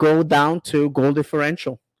it may go down to goal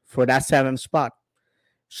differential for that 7th spot.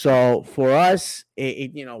 So for us,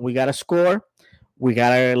 we got to score. We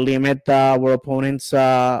got to limit our opponent's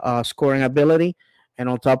scoring ability, and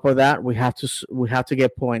on top of that, we have to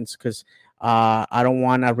get points, because I don't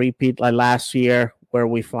want to repeat like last year, where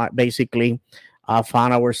we basically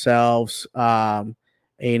found ourselves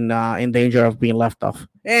in danger of being left off.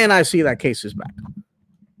 And I see that Case is back.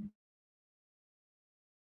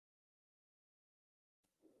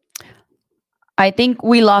 I think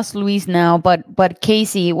we lost Luis now, but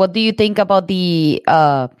Casey, what do you think about the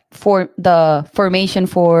formation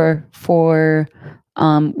for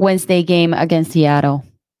Wednesday game against Seattle?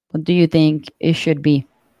 What do you think it should be?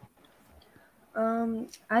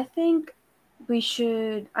 I think we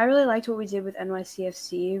should. I really liked what we did with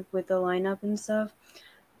Nycfc with the lineup and stuff.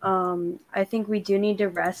 I think we do need to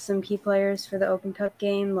rest some key players for the Open Cup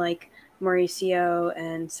game, like Mauricio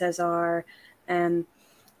and Cesar, and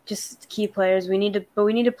just key players. We need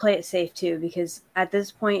to play it safe too, because at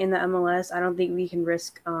this point in the MLS, I don't think we can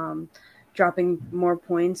risk dropping more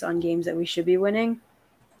points on games that we should be winning,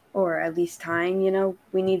 or at least tying.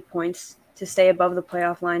 We need points to stay above the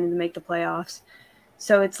playoff line and to make the playoffs.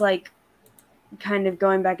 So it's like kind of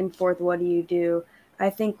going back and forth. What do you do? I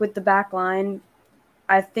think with the back line,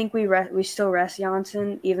 I think we still rest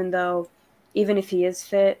Janssen, even if he is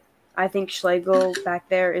fit. I think Schlegel back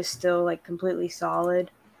there is still like completely solid.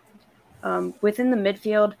 Within the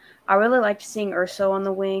midfield, I really liked seeing Urso on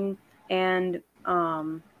the wing and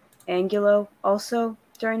Angulo also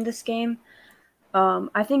during this game.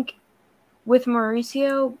 I think with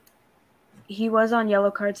Mauricio, he was on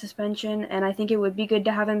yellow card suspension, and I think it would be good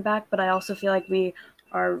to have him back, but I also feel like we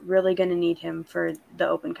are really going to need him for the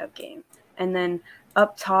Open Cup game. And then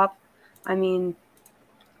up top, I mean,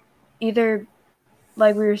 either,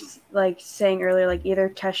 like we were saying earlier, like either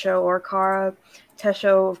Tesho or Kara.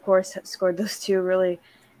 Tesho, of course, scored those two really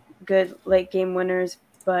good late game winners,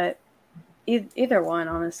 but either one,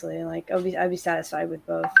 honestly, like I'd be satisfied with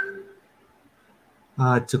both.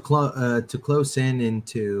 To close in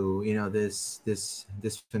into this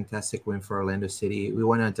fantastic win for Orlando City, we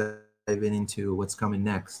want to dive into what's coming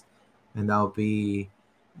next, and that'll be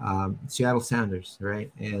Seattle Sounders,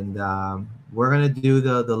 right? And we're gonna do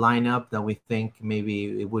the lineup that we think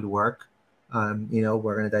maybe it would work.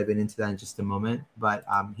 We're gonna dive into that in just a moment. But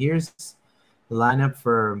here's the lineup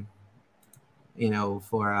for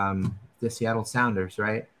the Seattle Sounders,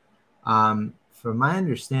 right? From my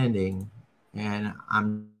understanding, and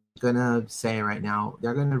I'm gonna say right now,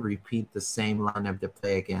 they're gonna repeat the same lineup they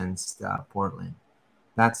play against Portland.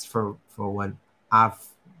 That's for what I've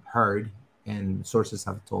heard and sources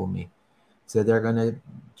have told me. So they're gonna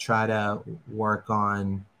try to work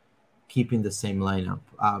on keeping the same lineup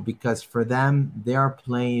because for them, they're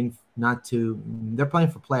playing for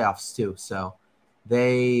playoffs too. So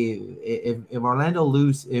if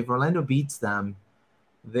Orlando beats them,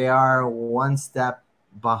 they are one step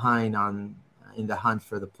behind in the hunt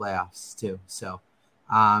for the playoffs too. So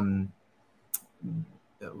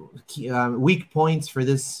weak points for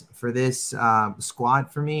this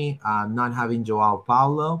squad for me, not having Joao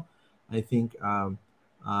Paulo. I think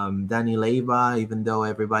Danny Leyva, even though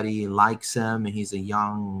everybody likes him and he's a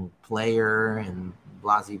young player and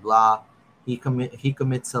blah blah blah, he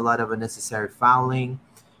commits a lot of unnecessary fouling.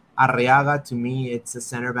 Arriaga, to me, it's a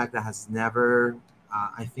center back that has never.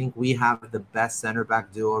 I think we have the best center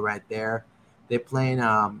back duo right there. They're playing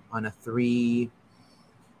on a three,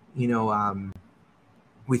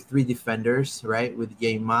 with three defenders, right? With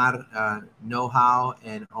Yeimar, Know-how,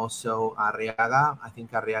 and also Arriaga. I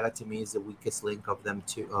think Arriaga to me is the weakest link of them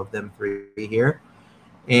three here.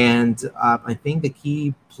 And I think the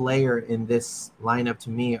key player in this lineup to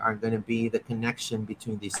me are going to be the connection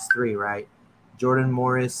between these three, right? Jordan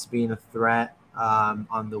Morris being a threat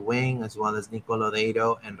on the wing, as well as Nico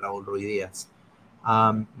Lodeiro and Raul Ruiz.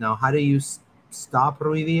 Now, how do you stop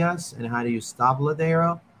Ruiz and how do you stop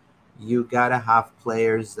Lodeiro? You got to have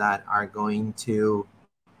players that are going to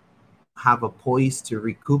have a poise to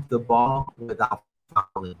recoup the ball without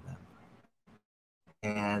fouling them.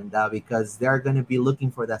 And because they're going to be looking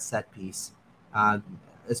for that set piece,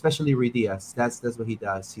 especially Ruiz. That's what he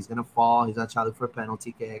does. He's going to fall. He's going to challenge for a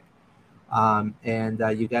penalty kick. And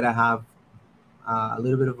you got to have a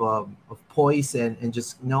little bit of poise and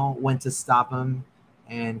just know when to stop him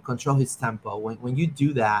and control his tempo. When you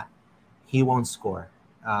do that, he won't score.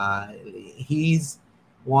 He's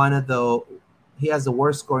he has the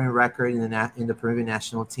worst scoring record in the Peruvian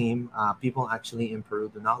national team. People actually in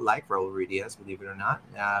Peru do not like Raul Ruiz, believe it or not.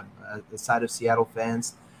 Aside of Seattle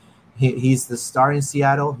fans, he's the star in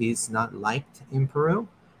Seattle. He's not liked in Peru,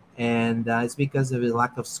 and it's because of his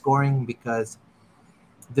lack of scoring. Because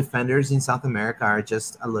defenders in South America are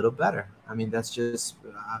just a little better. I mean, that's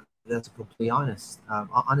completely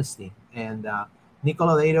honesty. And Nico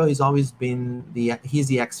Lodeiro, he's always been he's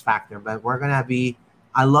the X factor. But we're gonna be.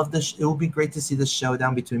 I love this. It would be great to see the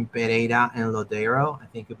showdown between Pereira and Lodeiro. I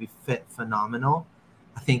think it'd be phenomenal.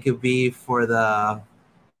 I think it'd be for a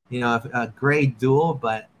great duel.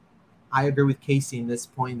 But I agree with Casey in this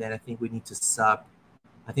point that I think we need to sub.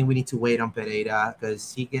 I think we need to wait on Pereira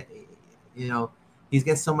because he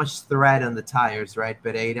gets so much thread on the tires, right,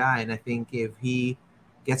 Pereira? And I think if he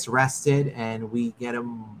gets rested and we get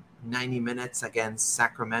him 90 minutes against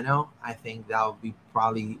Sacramento, I think that would be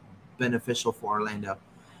probably beneficial for Orlando.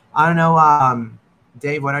 I don't know,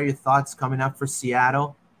 Dave, what are your thoughts coming up for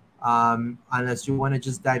Seattle? Unless you want to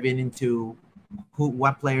just dive into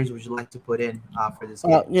what players would you like to put in for this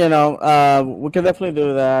game? We can definitely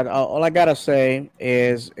do that. All I gotta say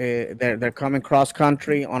is they're coming cross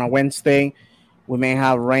country on a Wednesday. We may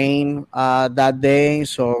have rain that day,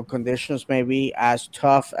 so conditions may be as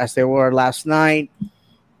tough as they were last night.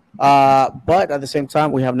 But at the same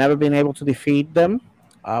time, we have never been able to defeat them.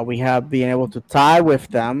 We have been able to tie with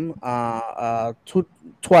them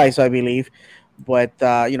twice, I believe. But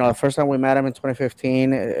the first time we met them in 2015,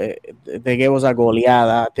 they gave us a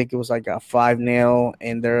goleada. I think it was like a 5-0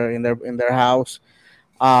 in their house.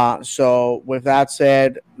 So with that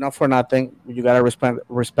said, not for nothing, you gotta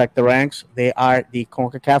respect the ranks. They are the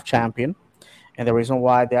CONCACAF champion, and the reason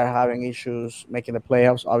why they are having issues making the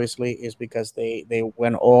playoffs, obviously, is because they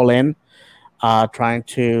went all in, trying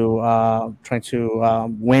to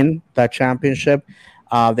win that championship.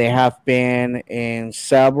 They have been in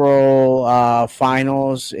several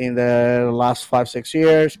finals in the last 5-6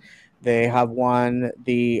 years. They have won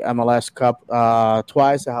the MLS Cup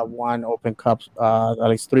twice. They have won Open Cups at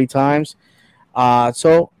least 3 times.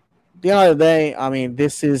 So, the end of the day, I mean,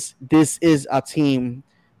 this is a team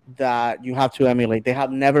that you have to emulate. They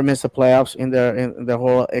have never missed the playoffs in their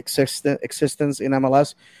whole existence in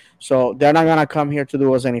MLS. So they're not gonna come here to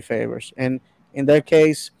do us any favors. And in their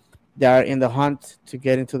case, they are in the hunt to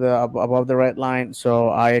get into the above the red line. So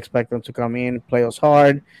I expect them to come in, play us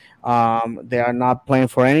hard. They are not playing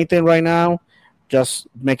for anything right now, just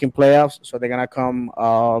making playoffs. So they're gonna come,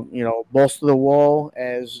 balls to the wall,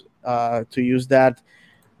 as to use that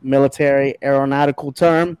military aeronautical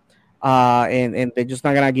term. And they're just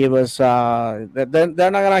not gonna give us. They're not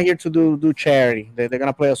gonna here to do charity. They're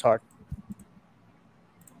gonna play us hard.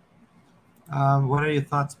 What are your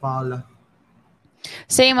thoughts, Paula?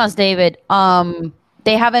 Same as David.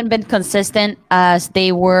 They haven't been consistent as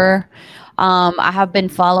they were. I have been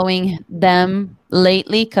following them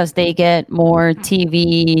lately because they get more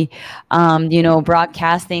TV,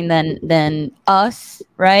 broadcasting than us,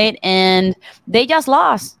 right? And they just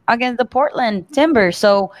lost against the Portland Timbers,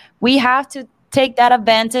 so we have to take that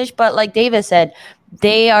advantage. But like David said,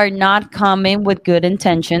 they are not coming with good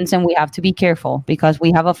intentions, and we have to be careful because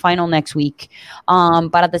we have a final next week.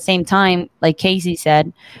 But at the same time, like Casey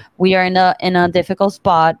said, we are in a difficult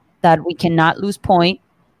spot that we cannot lose point.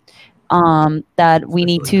 That we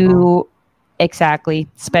need to exactly,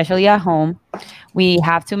 especially at home, we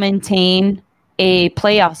have to maintain a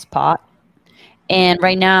playoff spot. And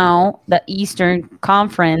right now, the Eastern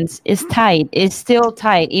Conference is tight. It's still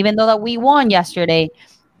tight, even though that we won yesterday.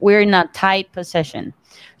 We're in a tight position.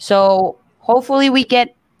 So hopefully we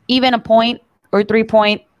get even a point or 3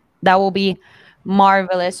 point. That will be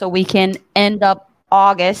marvelous. So we can end up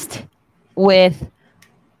August with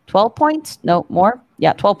 12 points. No, more.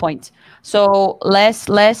 Yeah, 12 points. So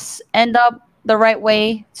let's end up the right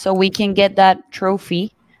way so we can get that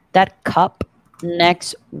trophy, that cup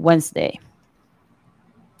next Wednesday.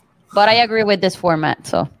 But I agree with this format.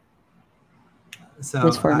 So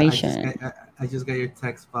this formation. I just got your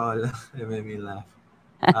text, Paula. It made me laugh.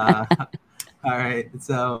 All right.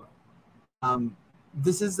 So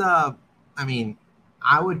this is I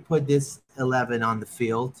would put this 11 on the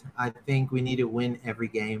field. I think we need to win every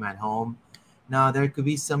game at home. Now, there could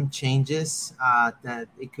be some changes that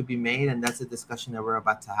it could be made, and that's a discussion that we're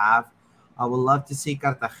about to have. I would love to see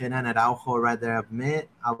Cartagena and Araujo right there up mid.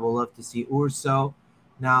 I would love to see Urso.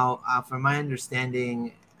 Now, from my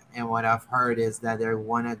understanding and what I've heard is that they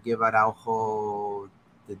want to give Araujo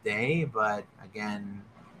the day, but again,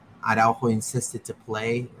 Araujo insisted to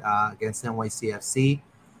play against NYCFC.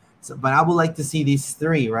 So, but I would like to see these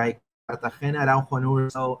three, right? Cartagena, Araujo, and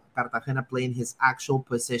Urso. Cartagena playing his actual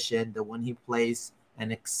position, the one he plays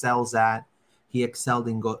and excels at. He excelled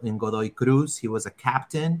in Godoy Cruz. He was a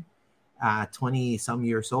captain, 20-some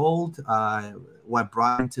years old. What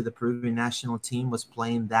brought him to the Peruvian national team was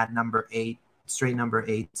playing that number 8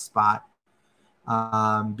 spot,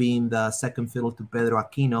 being the second fiddle to Pedro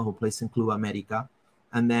Aquino, who plays in Club America.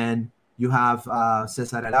 And then you have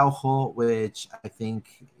Cesar Araujo, which I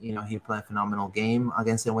think, he played a phenomenal game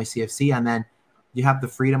against NYCFC. And then you have the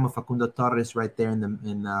freedom of Facundo Torres right there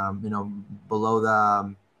below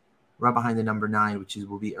the, right behind the number 9, which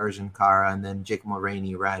will be Erjan Kara, and then Jake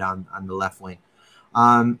Mulroney right on the left wing.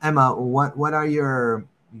 Emma, what are your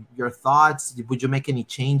thoughts? Would you make any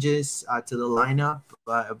changes to the lineup?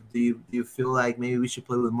 Do you feel like maybe we should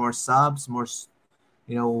play with more subs?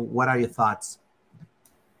 What are your thoughts?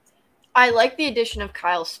 I like the addition of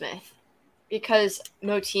Kyle Smith because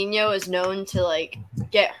Moutinho is known to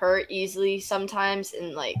get hurt easily sometimes,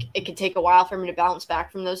 and it could take a while for him to bounce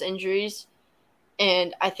back from those injuries.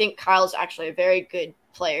 And I think Kyle's actually a very good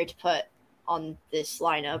player to put on this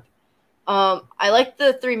lineup. I like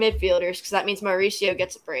the three midfielders because that means Mauricio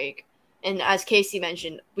gets a break. And as Casey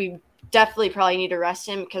mentioned, we definitely probably need to rest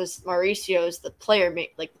him because Mauricio is the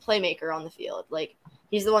playmaker on the field. Like,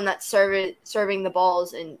 he's the one that's serving the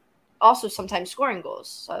balls and also sometimes scoring goals.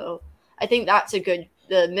 So I think the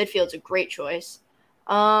midfield's a great choice.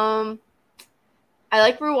 I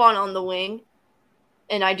like Ruan on the wing,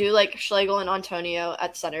 and I do like Schlegel and Antonio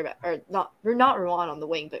at center back, or not Ruan on the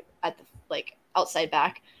wing, but at the outside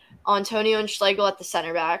back. Antonio and Schlegel at the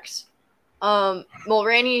center backs.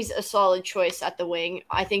 Mulroney's a solid choice at the wing.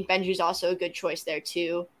 I think Benji's also a good choice there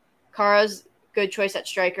too. Kara's good choice at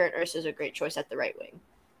striker, and Ursa's a great choice at the right wing.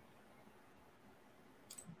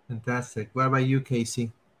 Fantastic. What about you,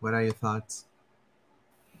 Casey? What are your thoughts?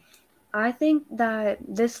 I think that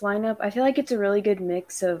this lineup, I feel like it's a really good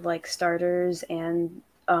mix of like starters and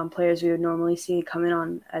players we would normally see coming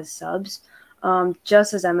on as subs.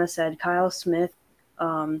 Just as Emma said, Kyle Smith,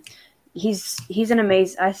 he's an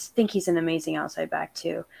amazing. I think he's an amazing outside back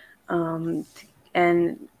too. And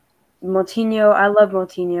Moutinho, I love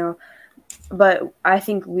Moutinho, but I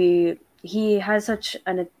think he has such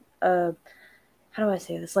how do I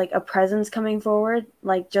say this? Like a presence coming forward,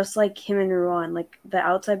 like just like him and Ruan, like the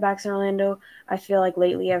outside backs in Orlando. I feel like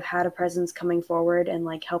lately have had a presence coming forward and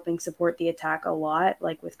like helping support the attack a lot,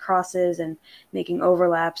 like with crosses and making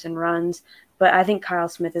overlaps and runs. But I think Kyle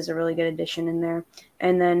Smith is a really good addition in there.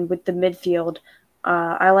 And then with the midfield,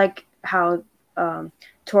 I like how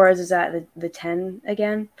Torres is at the 10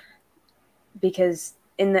 again, because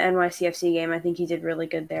in the NYCFC game, I think he did really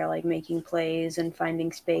good there, like making plays and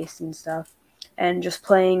finding space and stuff, and just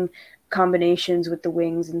playing combinations with the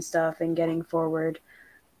wings and stuff and getting forward.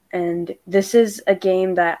 And this is a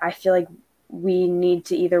game that I feel like we need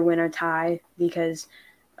to either win or tie because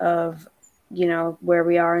of, you know, where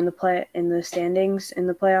we are in the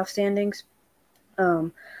playoff standings.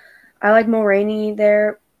 I like Mulroney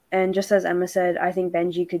there, and just as Emma said, I think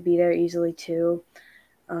Benji could be there easily too.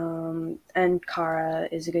 And Kara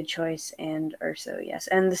is a good choice, and Urso, yes.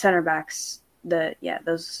 And the center backs,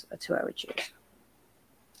 those are two I would choose.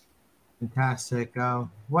 Fantastic.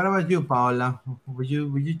 What about you, Paola? Would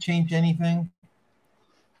you change anything?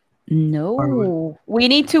 No. We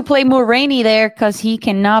need to play Mulroney there because he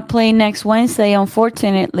cannot play next Wednesday,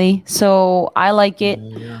 unfortunately. So I like it.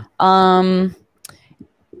 Yeah.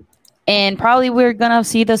 And probably we're gonna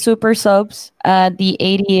see the super subs at the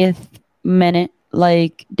 80th minute,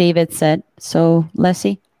 like David said. So let's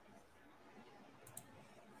see.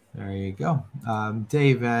 There you go.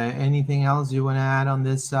 Dave, anything else you want to add on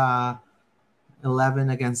this 11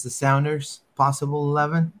 against the Sounders? Possible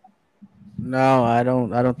 11? No, I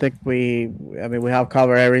don't think we have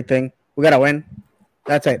covered everything. We gotta win.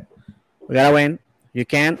 That's it. We gotta win. You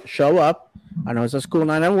can't show up. I know it's a school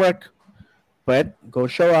night at work, but go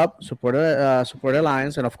show up, support the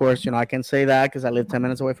Lions, and of course, I can say that because I live 10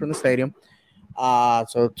 minutes away from the stadium.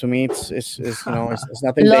 So to me, it's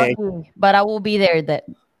nothing big. But I will be there.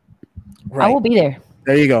 Right. I will be there.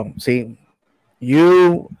 There you go. See,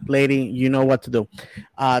 you lady, you know what to do.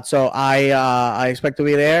 So I expect to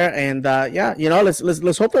be there, and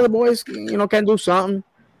let's hope that the boys can do something.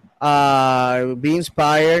 Be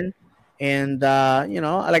inspired, and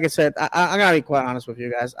like I said, I'm gonna be quite honest with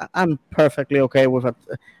you guys. I'm perfectly okay with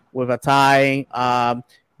a tie,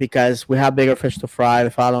 because we have bigger fish to fry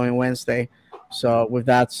the following Wednesday. So with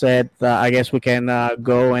that said, I guess we can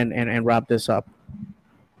go and wrap this up.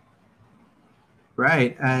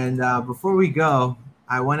 Right. And before we go,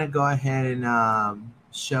 I want to go ahead and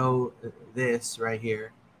show this right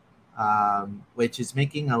here, which is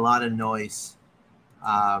making a lot of noise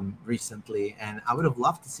recently. And I would have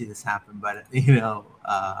loved to see this happen, but,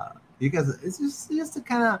 because it's just to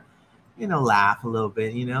kind of, laugh a little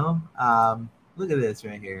bit, Look at this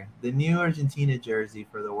right here. The new Argentina jersey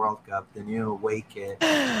for the World Cup, the new away kit.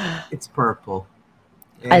 It's purple.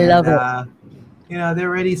 And, I love it. They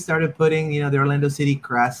already started putting, the Orlando City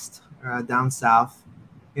crest down south,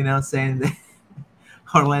 saying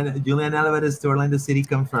that Julian Alvarez to Orlando City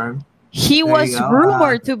confirmed. He was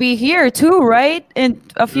rumored to be here too, right? In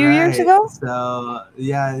a few years ago. So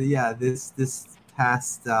this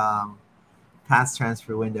past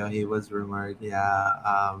transfer window, he was rumored.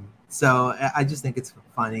 Yeah. So I just think it's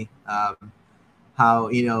funny how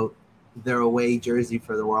their away jersey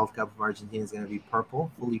for the World Cup of Argentina is going to be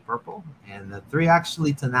purple, fully purple, and the three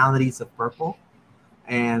actually tonalities of purple.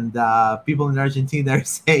 And people in Argentina are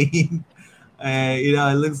saying,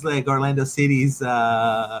 it looks like Orlando City's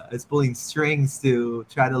is pulling strings to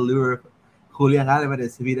try to lure Julian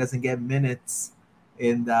Alvarez if he doesn't get minutes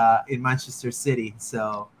in Manchester City.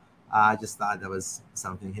 So I just thought that was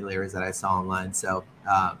something hilarious that I saw online. So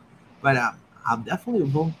but I'll definitely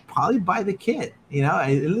will probably buy the kit.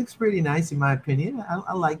 It looks pretty nice in my opinion.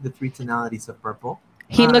 I like the 3 tonalities of purple.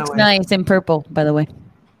 He looks nice in purple, by the way.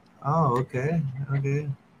 Oh, okay.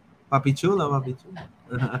 Papi chulo, papi chulo.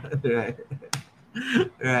 Right.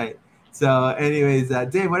 Right. So, anyways,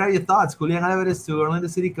 Dave, what are your thoughts? Julian Alvarez to Orlando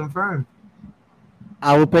City confirmed.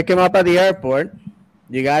 I will pick him up at the airport.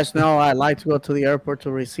 You guys know I like to go to the airport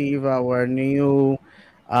to receive our new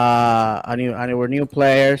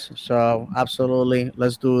players. So absolutely,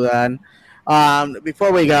 let's do that.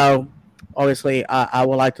 Before we go, obviously, I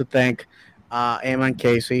would like to thank Emma and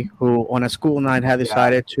Casey, who on a school night had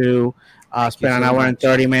decided to spend an hour and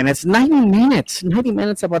 30 minutes, 90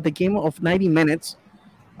 minutes about the game of 90 minutes.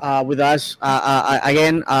 With us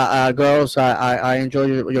again, girls. I enjoy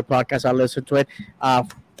your podcast. I listen to it.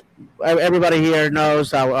 Everybody here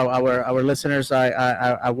knows our listeners.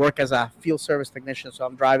 I work as a field service technician, so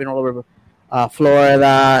I'm driving all over Florida.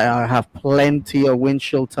 I have plenty of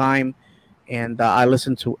windshield time, and I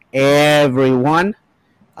listen to everyone.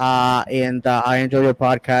 And I enjoy your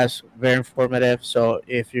podcast. Very informative. So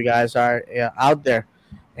if you guys are out there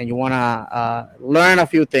and you want to learn a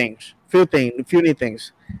few new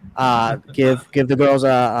things, give the girls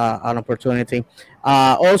an opportunity.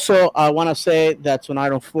 Also, I want to say that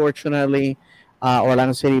tonight, unfortunately,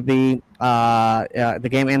 Orlando City beat the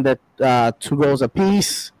game ended 2 goals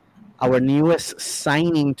apiece. Our newest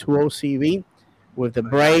signing to OCV with the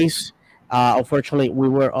brace. Unfortunately, we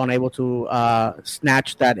were unable to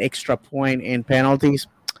snatch that extra point in penalties.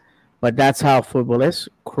 But that's how football is,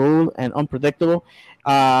 cruel and unpredictable.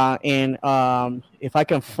 And if I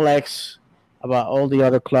can flex about all the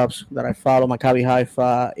other clubs that I follow, Maccabi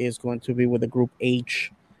Haifa is going to be with the Group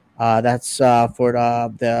H. That's for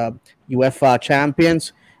the UEFA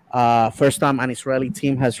champions. First time an Israeli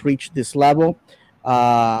team has reached this level.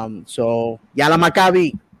 So, Yala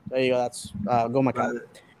Maccabi. There you go. That's go Maccabi.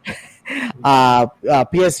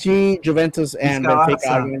 PSG, Juventus, and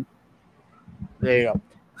Benfica. There you go.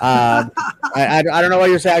 I don't know what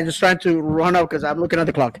you're saying. I'm just trying to run up because I'm looking at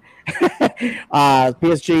the clock.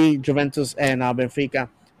 PSG, Juventus, and Benfica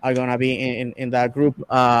are going to be in that group.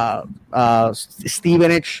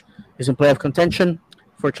 Stevenage is in play of contention.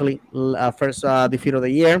 Fortunately, first defeat of the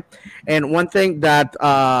year. And one thing that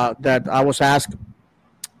I was asked,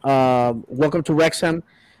 welcome to Wrexham,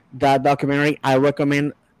 that documentary. I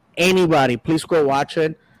recommend anybody, please go watch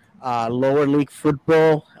it. Lower league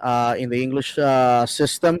football in the English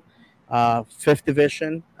system, 5th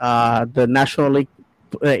division, the National League,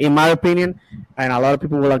 in my opinion, and a lot of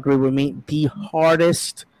people will agree with me, the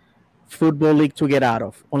hardest football league to get out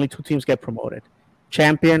of. Only 2 teams get promoted.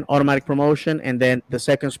 Champion, automatic promotion, and then the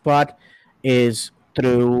second spot is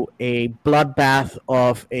through a bloodbath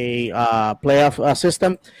of a playoff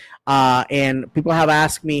system. And people have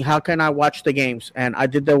asked me, how can I watch the games? And I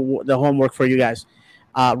did the homework for you guys.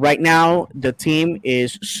 Right now, the team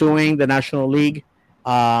is suing the National League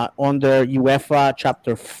under UEFA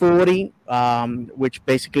Chapter 40, which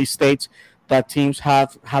basically states that teams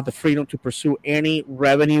have the freedom to pursue any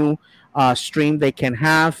revenue stream they can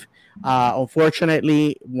have.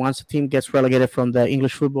 Unfortunately, once a team gets relegated from the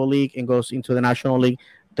English Football League and goes into the National League,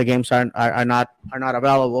 the games are not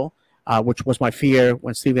available. Which was my fear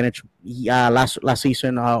when Stevenage last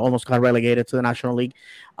season almost got relegated to the National League.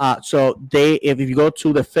 So if you go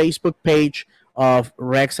to the Facebook page of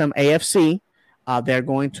Wrexham AFC, they're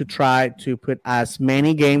going to try to put as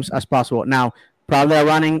many games as possible. Now, probably they're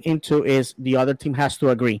running into is the other team has to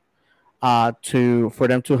agree for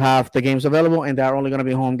them to have the games available, and they're only going to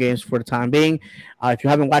be home games for the time being. If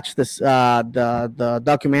you haven't watched this the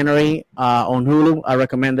documentary on Hulu, I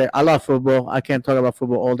recommend it. I love football. I can't talk about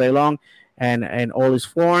football all day long, and all its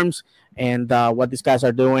forms, and what these guys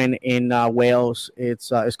are doing in Wales,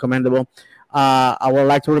 it's commendable. I would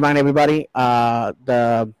like to remind everybody,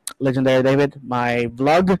 the legendary David, my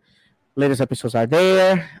vlog, latest episodes are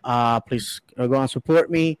there. Please go and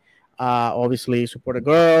support me. Obviously, support the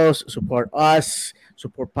girls, support us,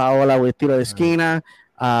 support Paola with Tiro de Esquina.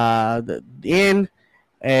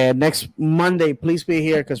 Next Monday, please be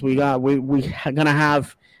here because we're gonna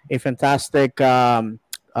have a fantastic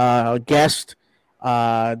guest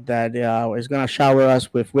that is gonna shower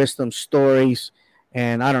us with wisdom stories,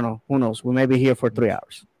 and I don't know, who knows? We may be here for 3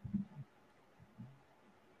 hours.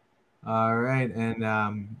 All right, and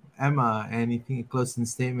Emma, anything closing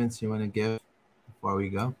statements you want to give before we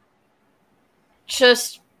go?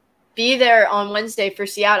 Just be there on Wednesday for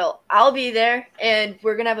Seattle. I'll be there, and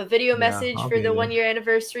we're gonna have a video message for the 1-year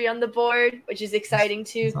anniversary on the board, which is exciting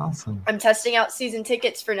too. That's awesome. I'm testing out season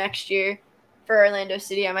tickets for next year for Orlando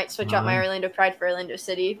City. I might switch out my Orlando Pride for Orlando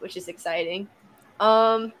City, which is exciting.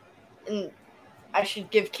 And I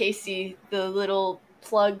should give Casey the little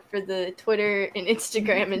plug for the Twitter and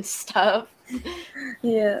Instagram and stuff.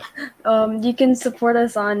 Yeah. You can support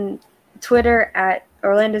us on Twitter at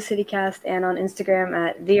Orlando CityCast and on Instagram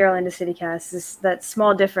at the Orlando CityCast. That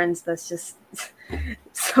small difference that's just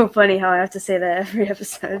so funny how I have to say that every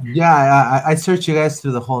episode. Yeah, I search you guys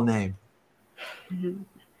through the whole name. Mhm.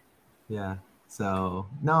 Yeah. So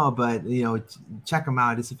no, but check them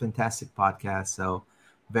out. It's a fantastic podcast. So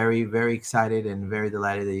very, very excited and very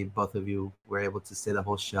delighted that both of you were able to stay the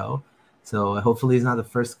whole show. So hopefully it's not the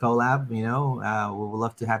first collab. We would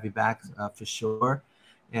love to have you back for sure.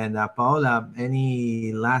 And Paola,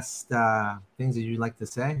 any last things that you'd like to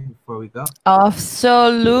say before we go?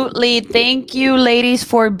 Absolutely. Thank you, ladies,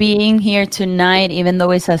 for being here tonight. Even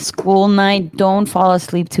though it's a school night, don't fall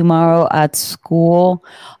asleep tomorrow at school.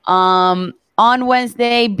 On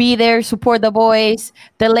Wednesday, be there, support the boys.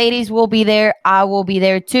 The ladies will be there. I will be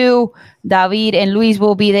there too. David and Luis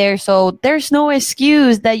will be there. So there's no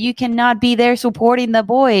excuse that you cannot be there supporting the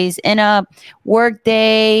boys in a work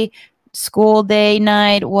day, school day,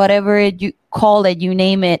 night, whatever you call it, you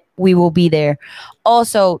name it, we will be there.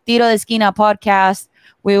 Also, Tiro de Esquina podcast,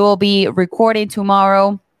 we will be recording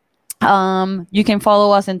tomorrow. You can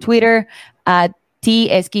follow us on Twitter at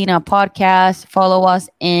T Esquina Podcast. Follow us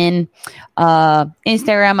in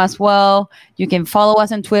Instagram as well. You can follow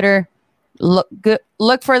us on Twitter.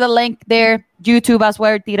 Look for the link there. YouTube as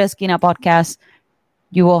well, Tiro Esquina Podcast.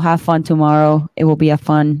 You will have fun tomorrow. It will be a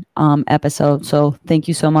fun episode. So thank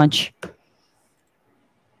you so much.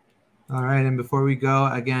 All right, and before we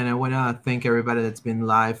go, again, I want to thank everybody that's been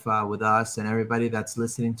live with us and everybody that's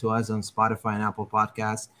listening to us on Spotify and Apple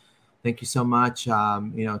Podcasts. Thank you so much.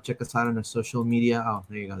 Check us out on our social media. Oh,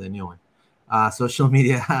 there you go, the new one. Social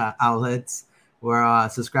media outlets. We're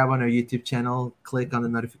subscribe on our YouTube channel. Click on the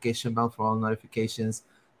notification bell for all notifications.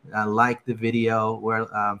 Like the video.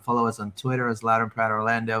 Follow us on Twitter as Loud and Proud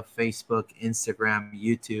Orlando, Facebook, Instagram,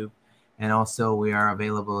 YouTube, and also we are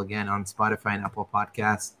available again on Spotify and Apple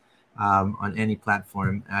Podcasts. On any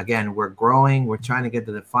platform. Again, we're growing. We're trying to get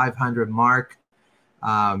to the 500 mark.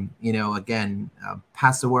 Again,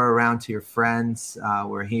 pass the word around to your friends.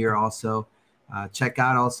 We're here also. Check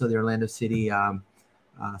out also the Orlando City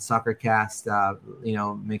Soccer Cast.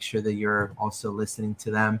 Make sure that you're also listening to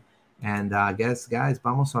them. And I guess, guys,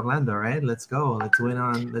 vamos Orlando, right? Let's go. Let's win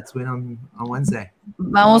on Wednesday.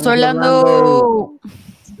 Vamos Orlando.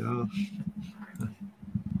 Let's go.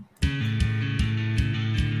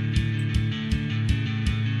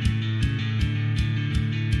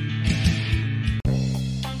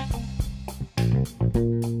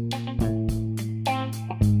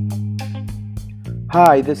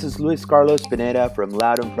 Hi, this is Luis Carlos Pineda from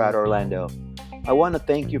Loud and Proud Orlando. I want to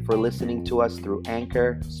thank you for listening to us through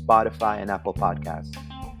Anchor, Spotify, and Apple Podcasts.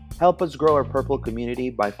 Help us grow our Purple community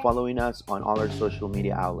by following us on all our social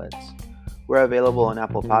media outlets. We're available on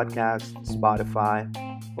Apple Podcasts, Spotify.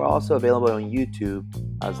 We're also available on YouTube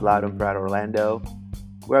as Loud and Proud Orlando.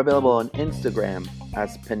 We're available on Instagram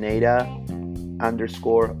as Pineda_ORL.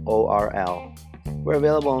 We're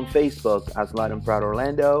available on Facebook as Loud and Proud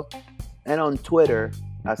Orlando. And on Twitter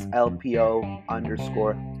as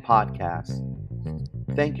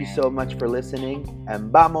LPO_podcast. Thank you so much for listening,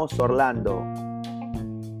 and vamos Orlando!